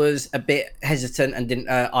Poch was a bit hesitant and didn't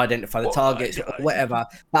identify the targets or whatever.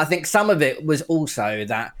 But I think some of it was also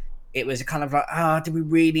that it was kind of like, do we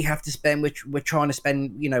really have to spend? We're trying to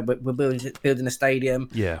spend, we're building a stadium.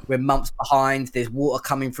 Yeah. We're months behind. There's water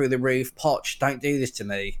coming through the roof. Poch, don't do this to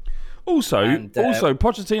me. Also,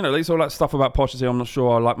 Pochettino, at least all that stuff about Pochettino, I'm not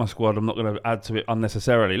sure I like my squad. I'm not going to add to it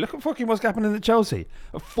unnecessarily. Look at fucking what's happening at Chelsea.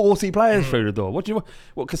 40 players through the door. What you want,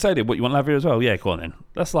 you want Lavia as well? Yeah, go on then.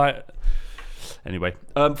 That's like... Anyway,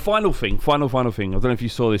 final thing. I don't know if you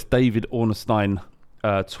saw this David Ornstein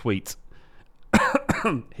tweet.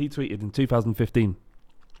 He tweeted in 2015,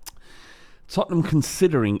 Tottenham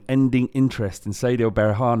considering ending interest in Sadio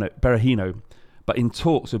Berahino, but in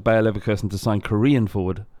talks with Bayer Leverkusen to sign Korean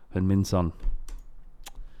forward and Min Son.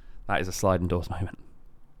 That is a sliding doors moment.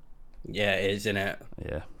 Yeah, it is, isn't it?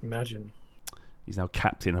 Yeah. Imagine. He's now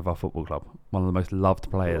captain of our football club. One of the most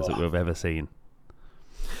loved players that we've ever seen.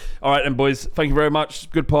 All right then, boys. Thank you very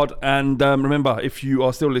much. Good pod. And remember, if you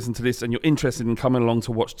are still listening to this and you're interested in coming along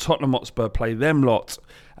to watch Tottenham Hotspur play them lot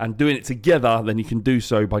and doing it together, then you can do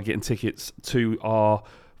so by getting tickets to our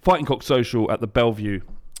Fighting Cock Social at the Bellevue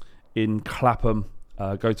in Clapham.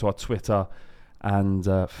 Go to our Twitter and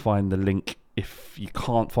find the link. If you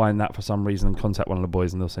can't find that for some reason, contact one of the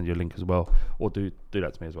boys and they'll send you a link as well. Or do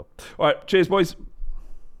that to me as well. All right, cheers, boys.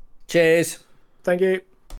 Cheers. Thank you.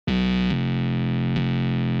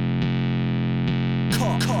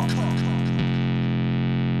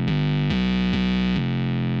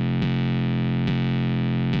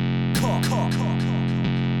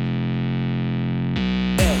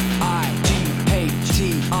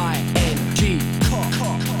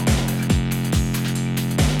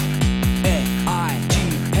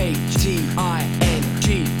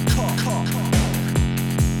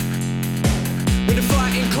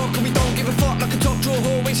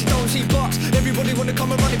 Everybody wanna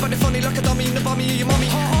come and run it, but they're funny like a dummy in the bummy of your mummy.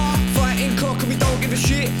 Fighting cock and we don't give a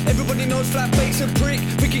shit. Everybody knows flat bait's a prick.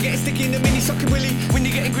 We can get sticky in the mini sucking willy. When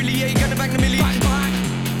you're getting grilly, yeah, you're gonna bang the millie. Bang, bang.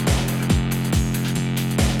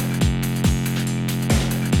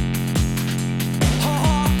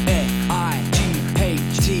 F-I-G-H-T-I-N-G.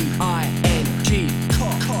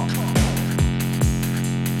 Cock.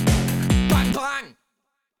 Bang, bang.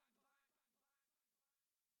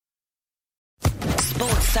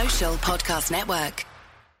 Sports Social Podcast Network.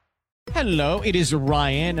 Hello, it is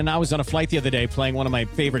Ryan, and I was on a flight the other day playing one of my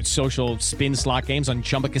favorite social spin slot games on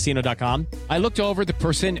ChumbaCasino.com. I looked over at the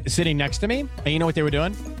person sitting next to me, and you know what they were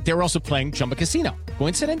doing? They were also playing Chumba Casino.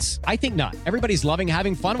 Coincidence? I think not. Everybody's loving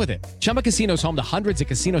having fun with it. Chumba Casino is home to hundreds of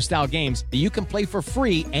casino-style games that you can play for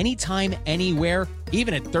free anytime, anywhere,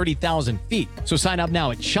 even at 30,000 feet. So sign up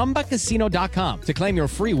now at ChumbaCasino.com to claim your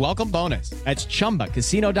free welcome bonus. That's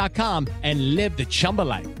ChumbaCasino.com and live the Chumba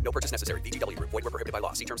life. No purchase necessary. VGW. Void where prohibited by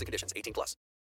law. See terms and conditions. 18+.